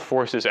of all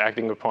forces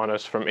acting upon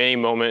us from any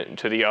moment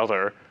to the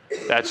other,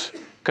 that's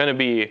going to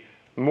be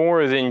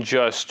more than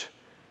just,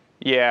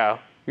 yeah,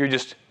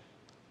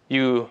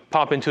 you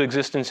pop into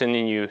existence and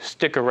then you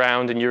stick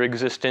around in your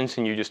existence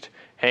and you just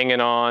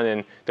hanging on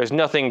and there's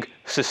nothing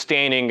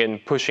sustaining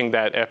and pushing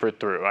that effort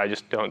through. I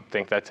just don't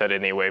think that's in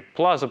any way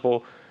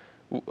plausible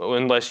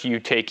unless you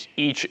take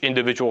each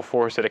individual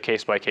force at a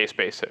case-by-case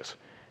basis.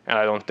 And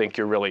I don't think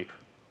you're really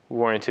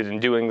warranted in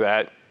doing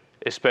that,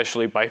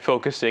 especially by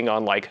focusing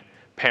on like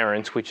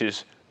parents, which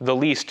is the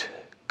least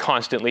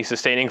constantly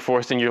sustaining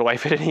force in your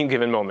life at any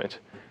given moment.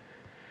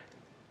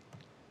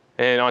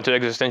 And onto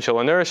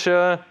existential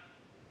inertia.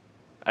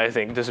 I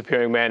think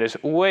disappearing man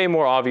is way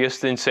more obvious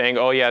than saying,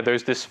 oh yeah,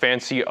 there's this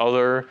fancy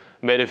other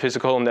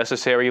metaphysical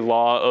necessary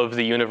law of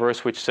the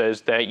universe which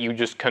says that you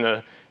just kind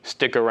of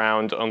stick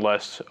around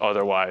unless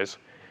otherwise.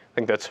 I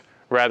think that's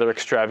rather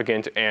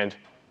extravagant and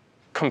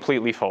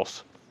completely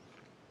false.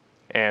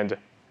 And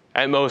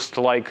at most,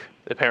 like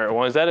the parent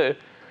ones, that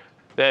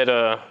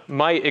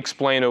might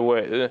explain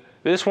away,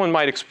 this one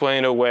might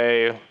explain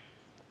away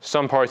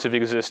some parts of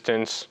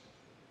existence.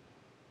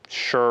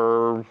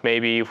 Sure,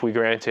 maybe if we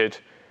grant it.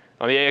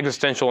 On the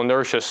existential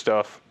inertia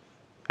stuff,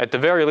 at the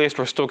very least,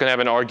 we're still going to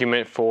have an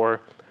argument for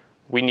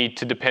we need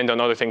to depend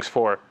on other things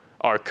for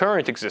our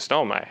current existence.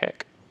 Oh my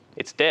heck,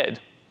 it's dead.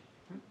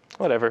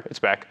 Whatever, it's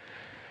back.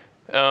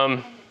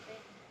 It's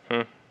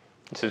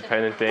a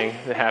dependent thing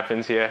that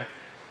happens, yeah.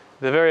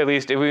 At the very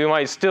least,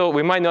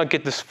 we might not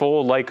get this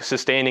full like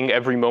sustaining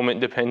every moment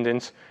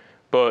dependence,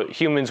 but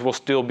humans will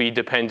still be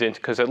dependent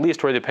because at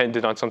least we're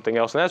dependent on something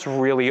else, and that's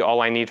really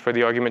all I need for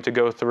the argument to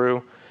go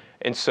through.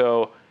 And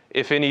so,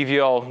 if any of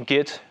y'all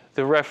get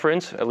the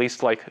reference, at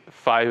least like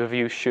 5 of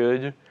you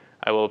should,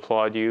 I will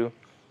applaud you.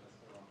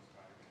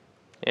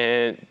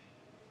 And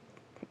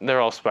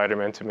they're all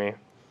Spider-Man to me.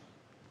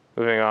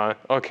 Moving on.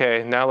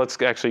 Okay, now let's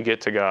actually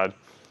get to God.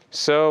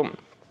 So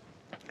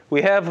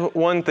we have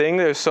one thing.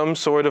 There's some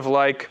sort of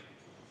like,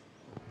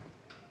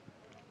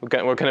 we're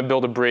going to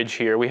build a bridge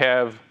here. We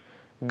have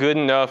good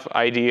enough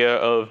idea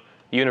of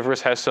the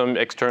universe has some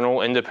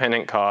external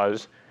independent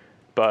cause,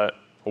 but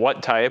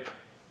what type?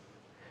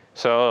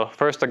 So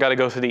first I got to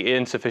go through the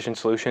insufficient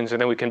solutions, and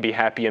then we can be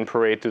happy and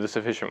parade through the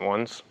sufficient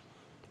ones.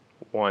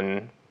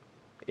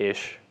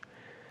 One-ish.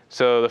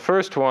 So the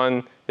first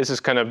one, this is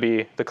going to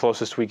be the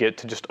closest we get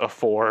to just a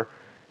 4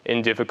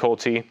 in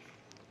difficulty,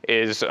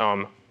 is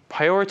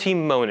priority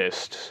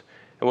monists.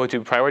 And what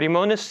do priority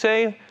monists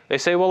say? They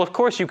say, well, of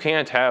course you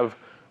can't have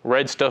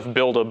red stuff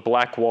build a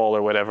black wall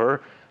or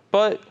whatever,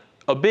 but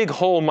a big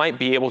whole might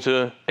be able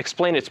to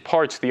explain its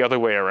parts the other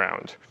way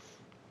around.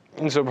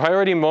 And so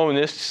priority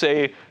monists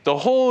say the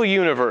whole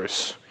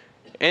universe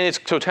in its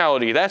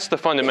totality, that's the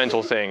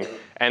fundamental thing,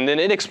 and then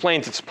it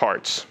explains its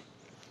parts.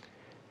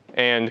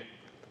 And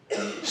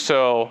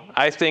so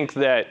I think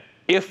that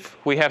if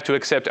we have to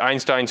accept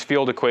Einstein's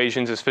field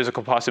equations as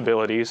physical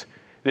possibilities,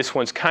 this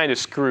one's kind of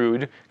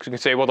screwed, because we can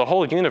say, well, the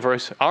whole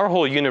universe, our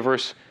whole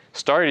universe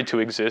started to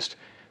exist,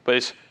 but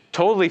it's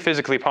totally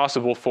physically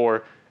possible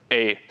for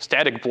a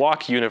static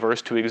block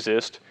universe to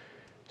exist.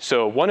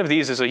 So one of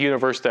these is a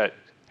universe that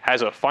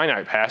has a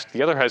finite past,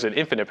 the other has an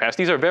infinite past.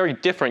 These are very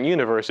different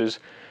universes,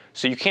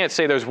 so you can't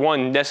say there's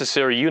one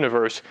necessary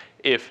universe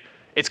if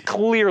it's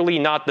clearly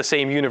not the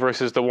same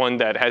universe as the one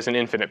that has an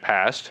infinite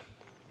past.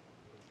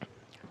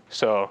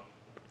 So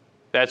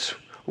that's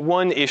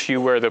one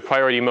issue where the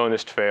priority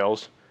monist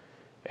fails.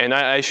 And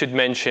I should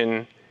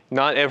mention,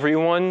 not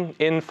everyone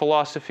in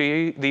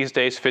philosophy these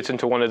days fits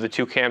into one of the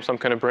two camps I'm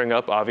going to bring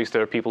up. Obviously,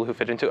 there are people who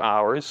fit into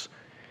ours.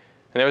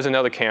 And there was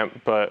another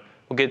camp, but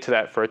we'll get to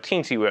that for a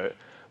teensy bit.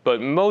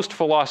 But most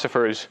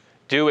philosophers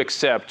do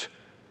accept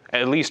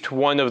at least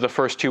one of the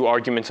first two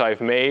arguments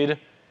I've made.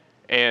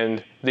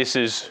 And this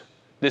is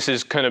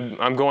kind of,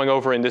 I'm going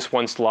over in this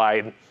one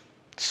slide,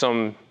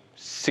 some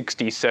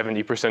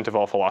 60–70% of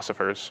all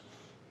philosophers.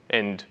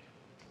 And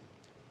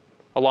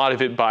a lot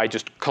of it by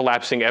just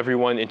collapsing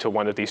everyone into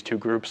one of these two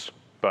groups,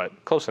 but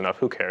close enough,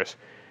 who cares?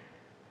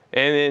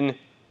 And then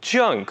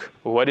junk.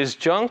 What is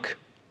junk?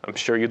 I'm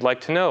sure you'd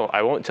like to know.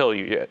 I won't tell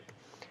you yet.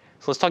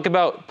 So let's talk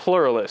about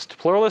pluralist.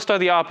 Pluralists are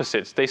the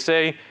opposites. They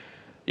say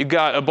you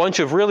got a bunch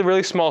of really,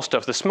 really small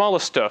stuff, the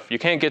smallest stuff, you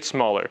can't get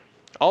smaller.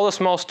 All the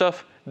small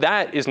stuff,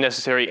 that is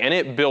necessary, and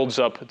it builds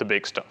up the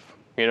big stuff.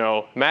 You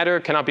know, matter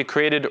cannot be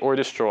created or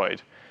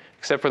destroyed,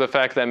 except for the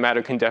fact that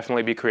matter can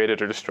definitely be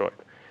created or destroyed.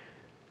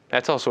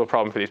 That's also a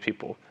problem for these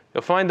people.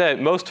 You'll find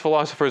that most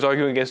philosophers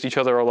arguing against each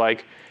other are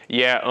like,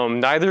 yeah,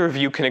 neither of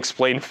you can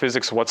explain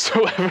physics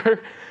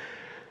whatsoever.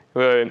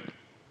 But,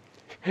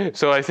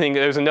 so I think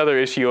there's another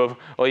issue of,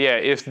 well, yeah,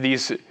 if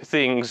these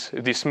things,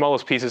 these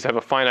smallest pieces have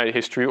a finite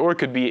history or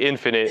could be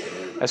infinite,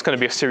 that's going to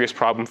be a serious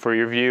problem for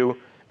your view.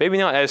 Maybe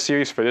not as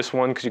serious for this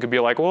one, because you could be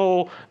like,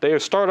 well, they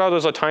start out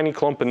as a tiny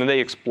clump and then they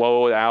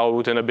explode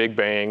out in a big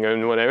bang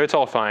and whatever. It's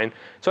all fine.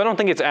 So I don't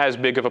think it's as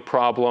big of a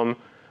problem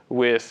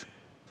with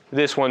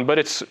this one, but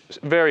it's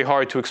very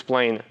hard to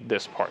explain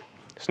this part.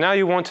 So now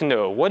you want to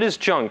know, what is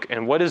junk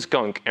and what is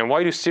gunk, and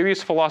why do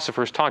serious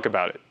philosophers talk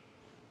about it?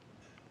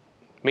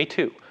 Me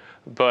too.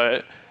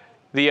 But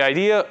the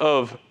idea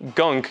of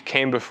gunk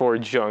came before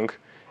junk,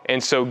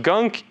 and so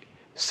gunk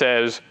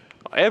says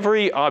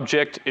every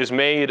object is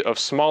made of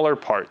smaller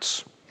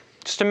parts.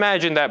 Just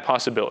imagine that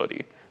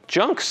possibility.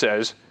 Junk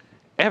says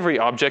every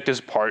object is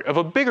part of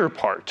a bigger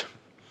part.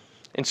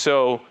 And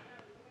so,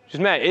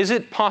 just Matt, is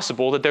it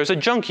possible that there's a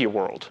junky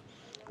world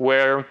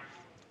where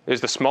there's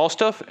the small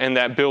stuff and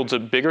that builds a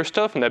bigger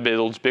stuff and that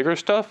builds bigger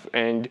stuff,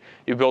 and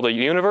you build a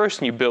universe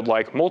and you build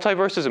like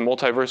multiverses, and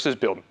multiverses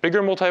build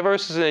bigger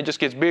multiverses, and it just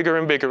gets bigger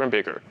and bigger and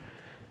bigger?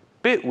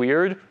 Bit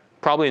weird.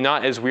 Probably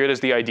not as weird as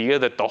the idea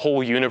that the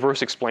whole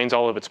universe explains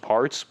all of its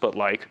parts, but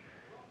like,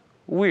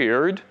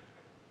 weird.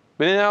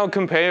 But then now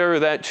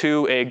compare that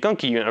to a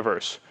gunky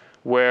universe,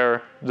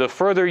 where the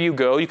further you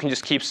go, you can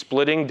just keep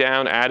splitting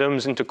down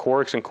atoms into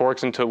quarks and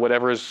quarks into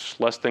whatever is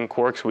less than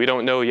quarks. We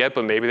don't know yet,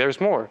 but maybe there's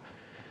more.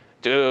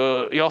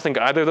 Do y'all think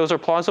either of those are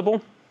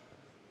plausible?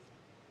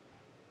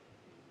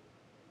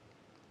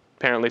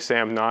 Apparently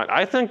Sam not.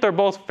 I think they're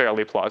both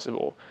fairly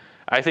plausible.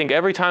 I think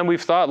every time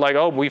we've thought like,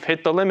 oh, we've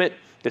hit the limit,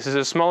 this is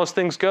as small as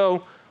things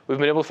go, we've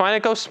been able to find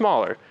it go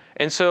smaller.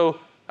 And so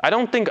I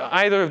don't think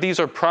either of these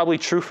are probably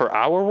true for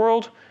our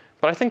world,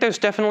 but I think there's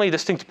definitely a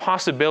distinct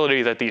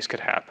possibility that these could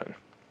happen.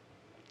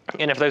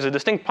 And if there's a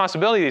distinct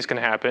possibility these can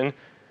happen,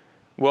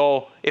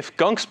 well, if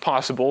gunk's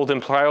possible, then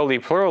probably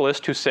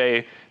pluralists who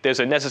say there's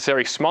a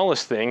necessary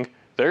smallest thing,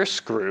 they're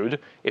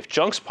screwed. If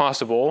junk's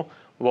possible,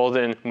 well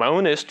then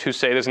monists who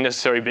say there's a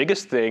necessary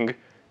biggest thing,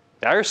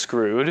 they're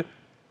screwed.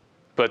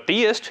 But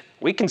theists,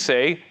 we can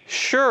say,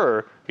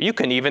 sure, you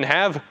can even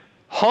have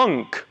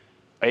hunk,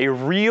 a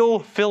real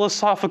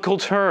philosophical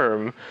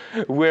term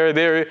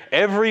where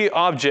every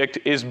object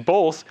is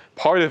both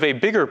part of a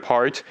bigger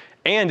part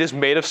and is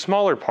made of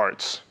smaller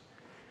parts.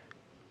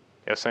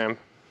 Yes, Sam?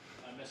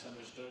 I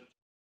misunderstood.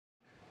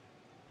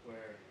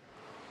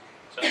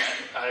 So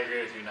I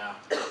agree with you now.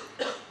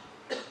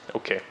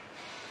 Okay.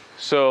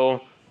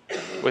 So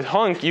with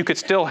hunk, you could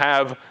still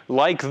have,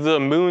 like the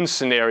moon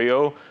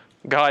scenario,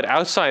 God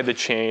outside the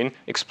chain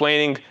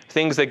explaining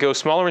things that go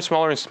smaller and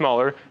smaller and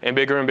smaller and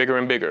bigger and bigger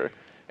and bigger.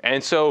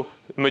 And so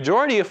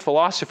majority of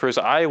philosophers,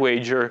 I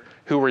wager,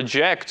 who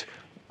reject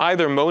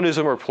either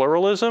monism or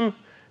pluralism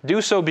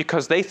do so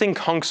because they think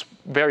hunk's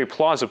very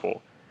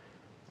plausible.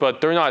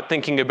 But they're not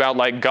thinking about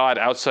like God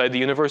outside the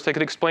universe that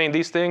could explain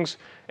these things.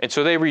 And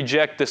so they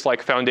reject this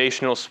like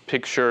foundational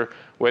picture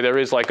where there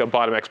is like a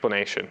bottom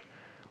explanation.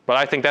 But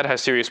I think that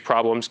has serious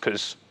problems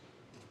because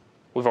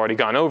we've already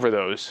gone over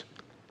those.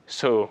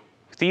 So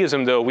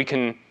theism, though, we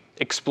can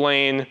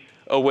explain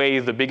away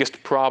the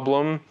biggest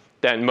problem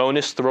that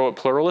monists throw at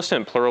pluralists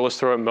and pluralists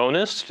throw at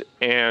monists,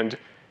 and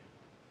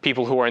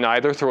people who are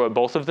neither throw at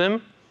both of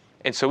them.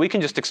 And so we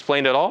can just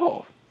explain it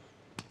all.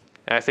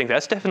 And I think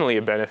that's definitely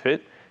a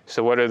benefit.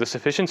 So what are the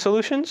sufficient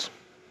solutions?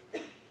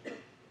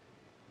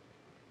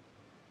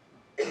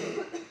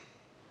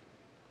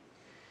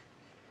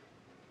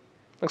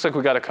 Looks like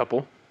we got a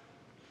couple.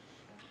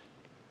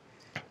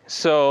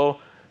 So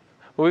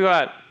we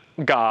got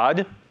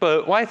God,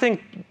 but why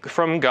think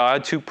from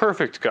God to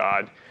perfect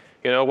God?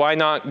 You know, why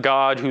not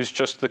God who's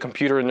just the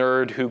computer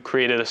nerd who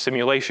created a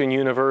simulation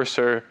universe,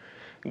 or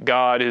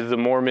God is the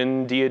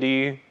Mormon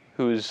deity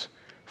who's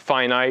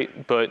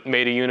finite but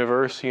made a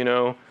universe, you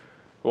know?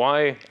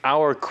 Why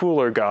our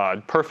cooler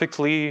God,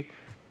 perfectly,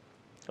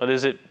 what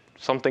is it,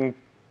 something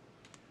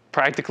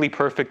practically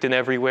perfect in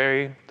every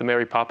way, the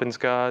Mary Poppins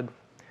God?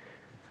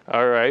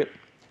 All right,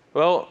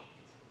 well,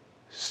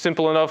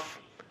 simple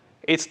enough.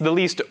 It's the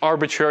least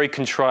arbitrary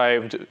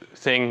contrived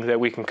thing that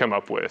we can come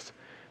up with.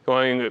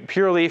 Going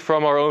purely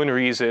from our own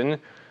reason,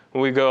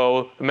 we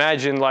go,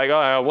 imagine like,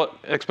 what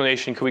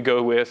explanation could we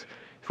go with?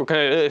 If we're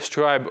going to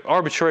ascribe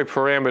arbitrary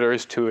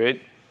parameters to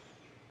it,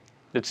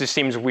 it just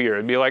seems weird.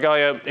 It'd be like, oh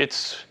yeah,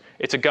 it's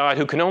a God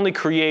who can only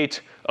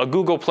create a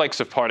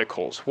googolplex of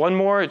particles. One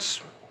more,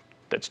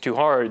 that's too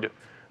hard.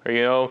 Or,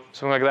 you know,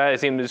 something like that. It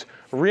seems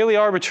really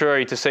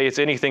arbitrary to say it's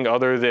anything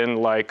other than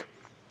like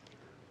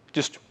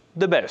just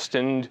the best.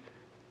 And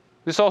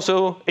this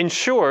also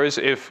ensures,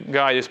 if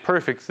God is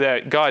perfect,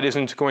 that God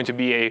isn't going to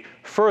be a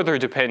further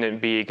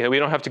dependent being, and we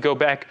don't have to go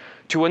back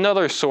to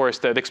another source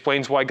that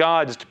explains why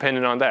God is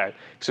dependent on that.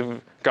 So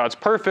if God's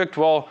perfect,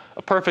 well,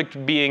 a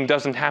perfect being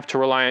doesn't have to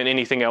rely on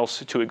anything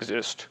else to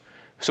exist.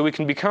 So we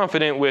can be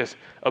confident with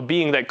a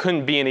being that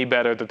couldn't be any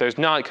better, that there's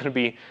not going to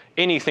be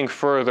anything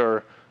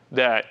further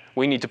that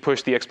we need to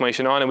push the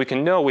explanation on, and we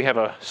can know we have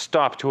a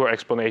stop to our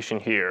explanation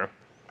here.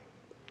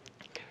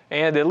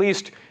 And at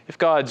least if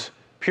God's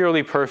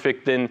purely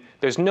perfect, then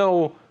there's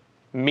no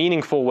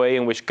meaningful way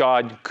in which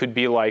God could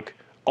be like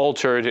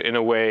altered in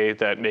a way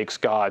that makes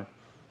God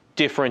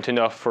different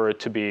enough for it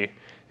to be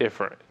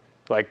different.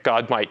 Like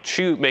God might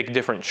make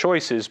different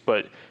choices,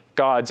 but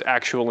God's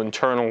actual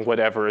internal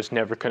whatever is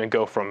never going to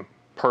go from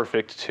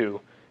perfect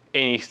to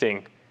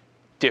anything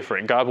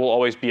different. God will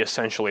always be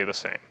essentially the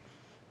same.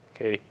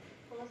 Okay.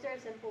 Well, is there a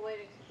simple way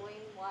to explain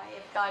why,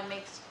 if God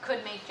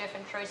could make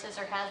different choices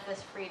or has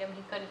this freedom,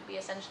 he couldn't be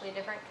essentially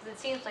different? Because it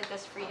seems like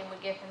this freedom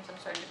would give him some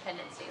sort of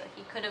dependency. Like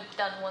he could have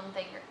done one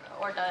thing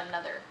or done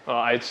another.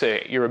 I'd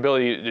say your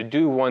ability to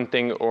do one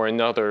thing or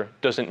another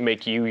doesn't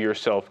make you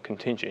yourself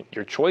contingent.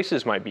 Your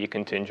choices might be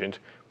contingent,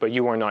 but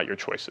you are not your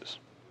choices.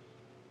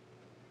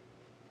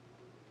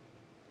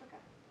 Okay.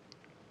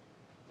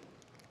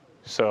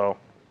 So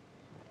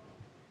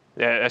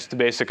that's the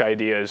basic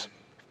idea is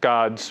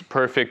God's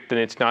perfect, then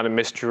it's not a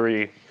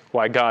mystery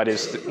why God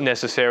is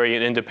necessary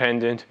and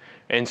independent,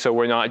 and so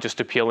we're not just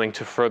appealing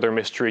to further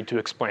mystery to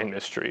explain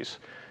mysteries,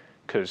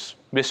 because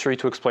mystery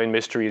to explain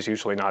mystery is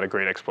usually not a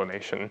great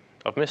explanation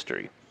of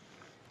mystery.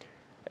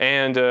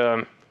 And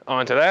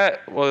on to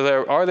that,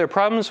 well, are there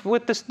problems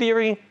with this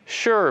theory?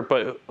 Sure,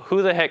 but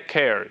who the heck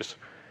cares?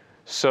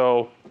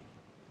 So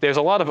there's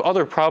a lot of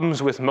other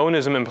problems with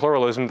monism and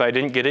pluralism that I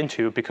didn't get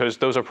into, because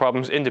those are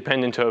problems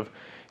independent of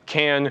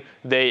can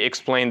they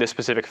explain this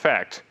specific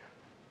fact?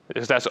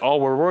 Because that's all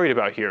we're worried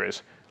about here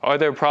is, are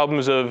there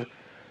problems of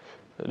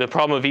the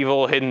problem of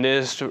evil,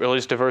 hiddenness,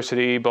 religious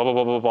diversity, blah, blah,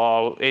 blah, blah,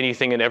 blah,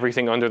 anything and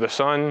everything under the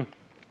sun?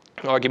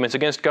 Arguments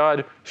against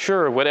God?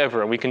 Sure,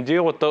 whatever. We can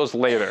deal with those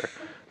later.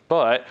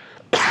 But,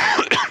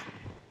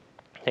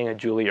 dang it,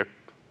 Julie, you're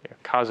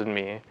causing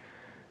me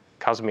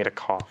to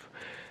cough.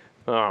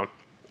 What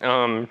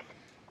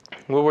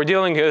we're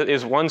dealing with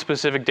is one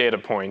specific data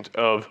point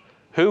of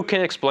who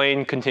can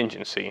explain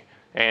contingency.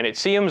 And it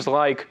seems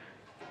like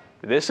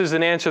this is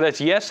an answer that's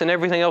yes, and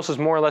everything else is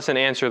more or less an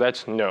answer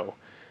that's no.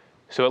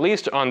 So at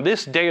least on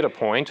this data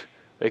point,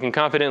 they can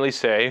confidently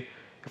say,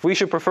 if we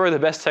should prefer the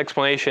best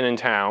explanation in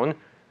town,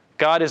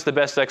 God is the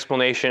best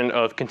explanation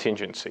of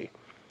contingency.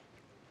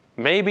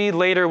 Maybe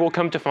later we'll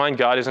come to find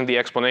God isn't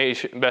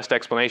the best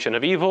explanation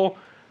of evil,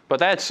 but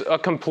that's a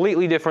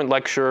completely different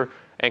lecture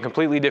and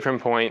completely different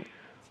point.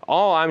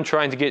 All I'm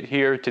trying to get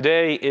here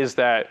today is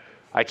that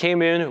I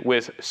came in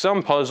with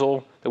some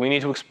puzzle that we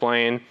need to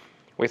explain.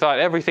 We thought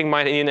everything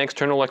might need an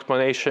external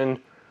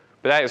explanation,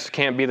 but that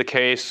can't be the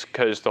case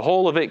because the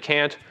whole of it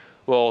can't.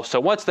 Well,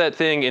 so what's that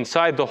thing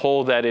inside the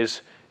whole that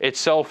is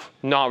itself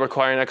not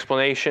requiring an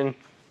explanation?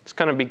 It's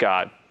going to be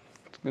God.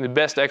 The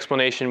best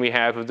explanation we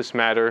have of this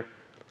matter,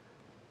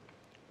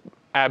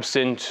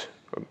 absent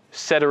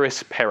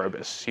ceteris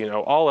paribus,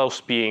 all else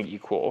being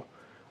equal.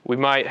 We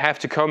might have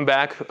to come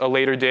back a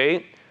later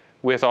date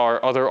with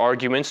our other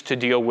arguments to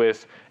deal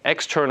with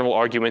external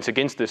arguments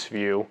against this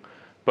view.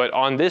 But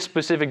on this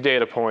specific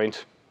data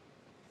point,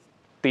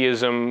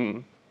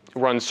 theism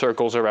runs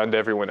circles around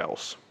everyone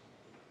else.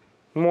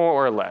 more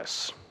or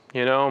less,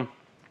 you know?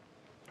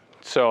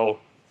 So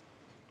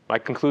my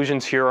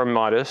conclusions here are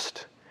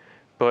modest,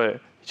 but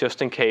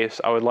just in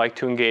case, I would like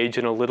to engage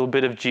in a little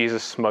bit of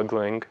Jesus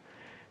smuggling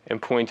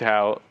and point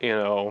out, you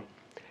know,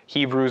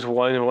 Hebrews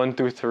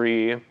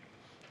 1:1-3,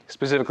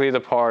 specifically the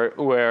part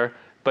where,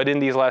 but in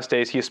these last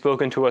days he has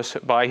spoken to us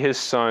by his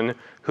Son,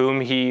 whom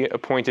he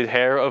appointed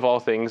heir of all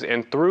things,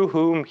 and through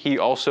whom he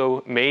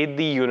also made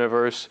the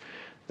universe.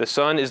 The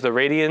Son is the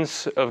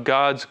radiance of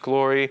God's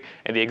glory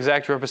and the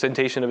exact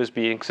representation of his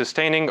being,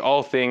 sustaining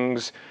all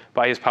things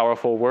by his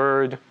powerful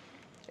word.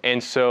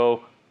 And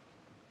so,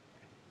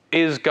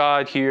 is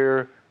God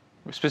here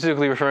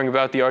specifically referring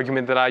about the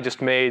argument that I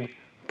just made?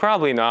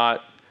 Probably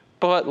not,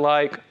 but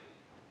like,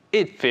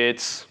 it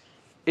fits,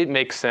 it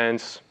makes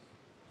sense,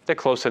 they're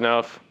close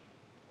enough.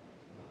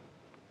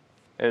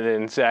 And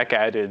then Zach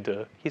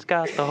added, he's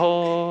got the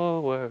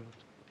whole world,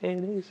 it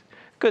is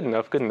good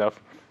enough,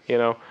 you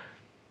know.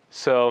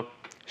 So,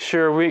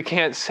 sure, we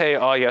can't say,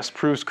 oh yes,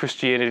 proves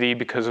Christianity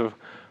because of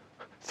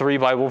 3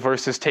 Bible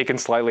verses taken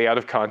slightly out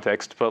of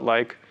context, but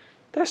like,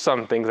 there's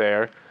something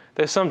there.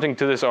 There's something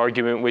to this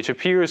argument which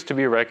appears to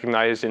be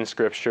recognized in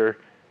Scripture.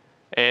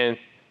 And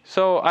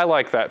so I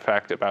like that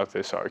fact about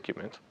this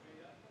argument.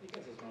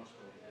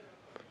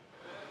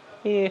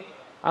 Yeah,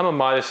 I'm a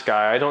modest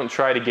guy. I don't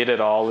try to get it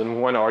all in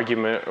one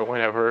argument or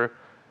whatever.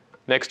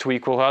 Next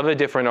week we'll have a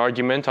different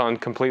argument on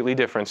completely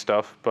different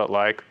stuff, but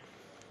like,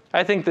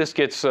 I think this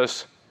puts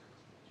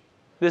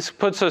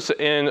us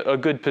in a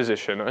good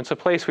position. It's a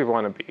place we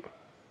want to be.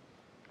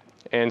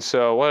 And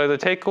so what are the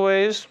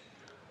takeaways?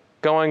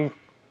 Going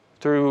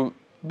through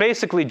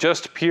basically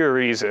just pure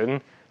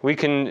reason, we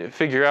can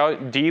figure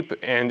out deep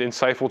and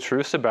insightful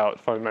truths about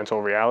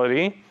fundamental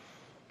reality,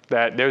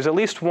 that there's at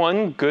least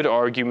one good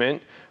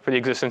argument for the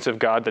existence of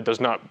God that does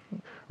not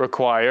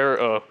require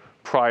a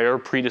prior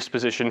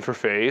predisposition for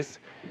faith,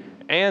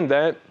 and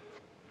that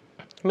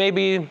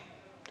maybe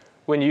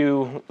when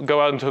you go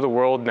out into the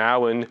world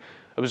now and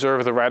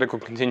observe the radical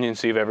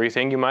contingency of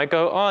everything, you might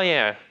go, oh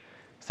yeah,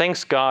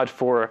 thanks God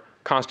for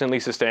constantly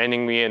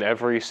sustaining me in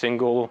every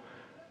single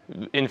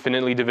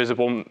infinitely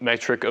divisible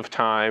metric of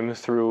time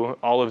through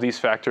all of these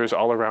factors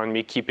all around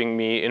me, keeping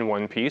me in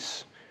one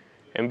piece.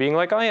 And being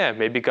like, oh yeah,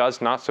 maybe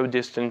God's not so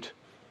distant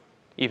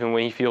even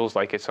when he feels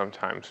like it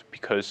sometimes,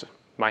 because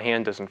my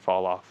hand doesn't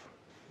fall off.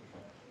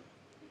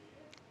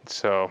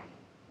 So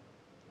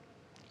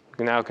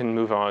we now can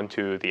move on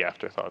to the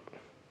afterthought.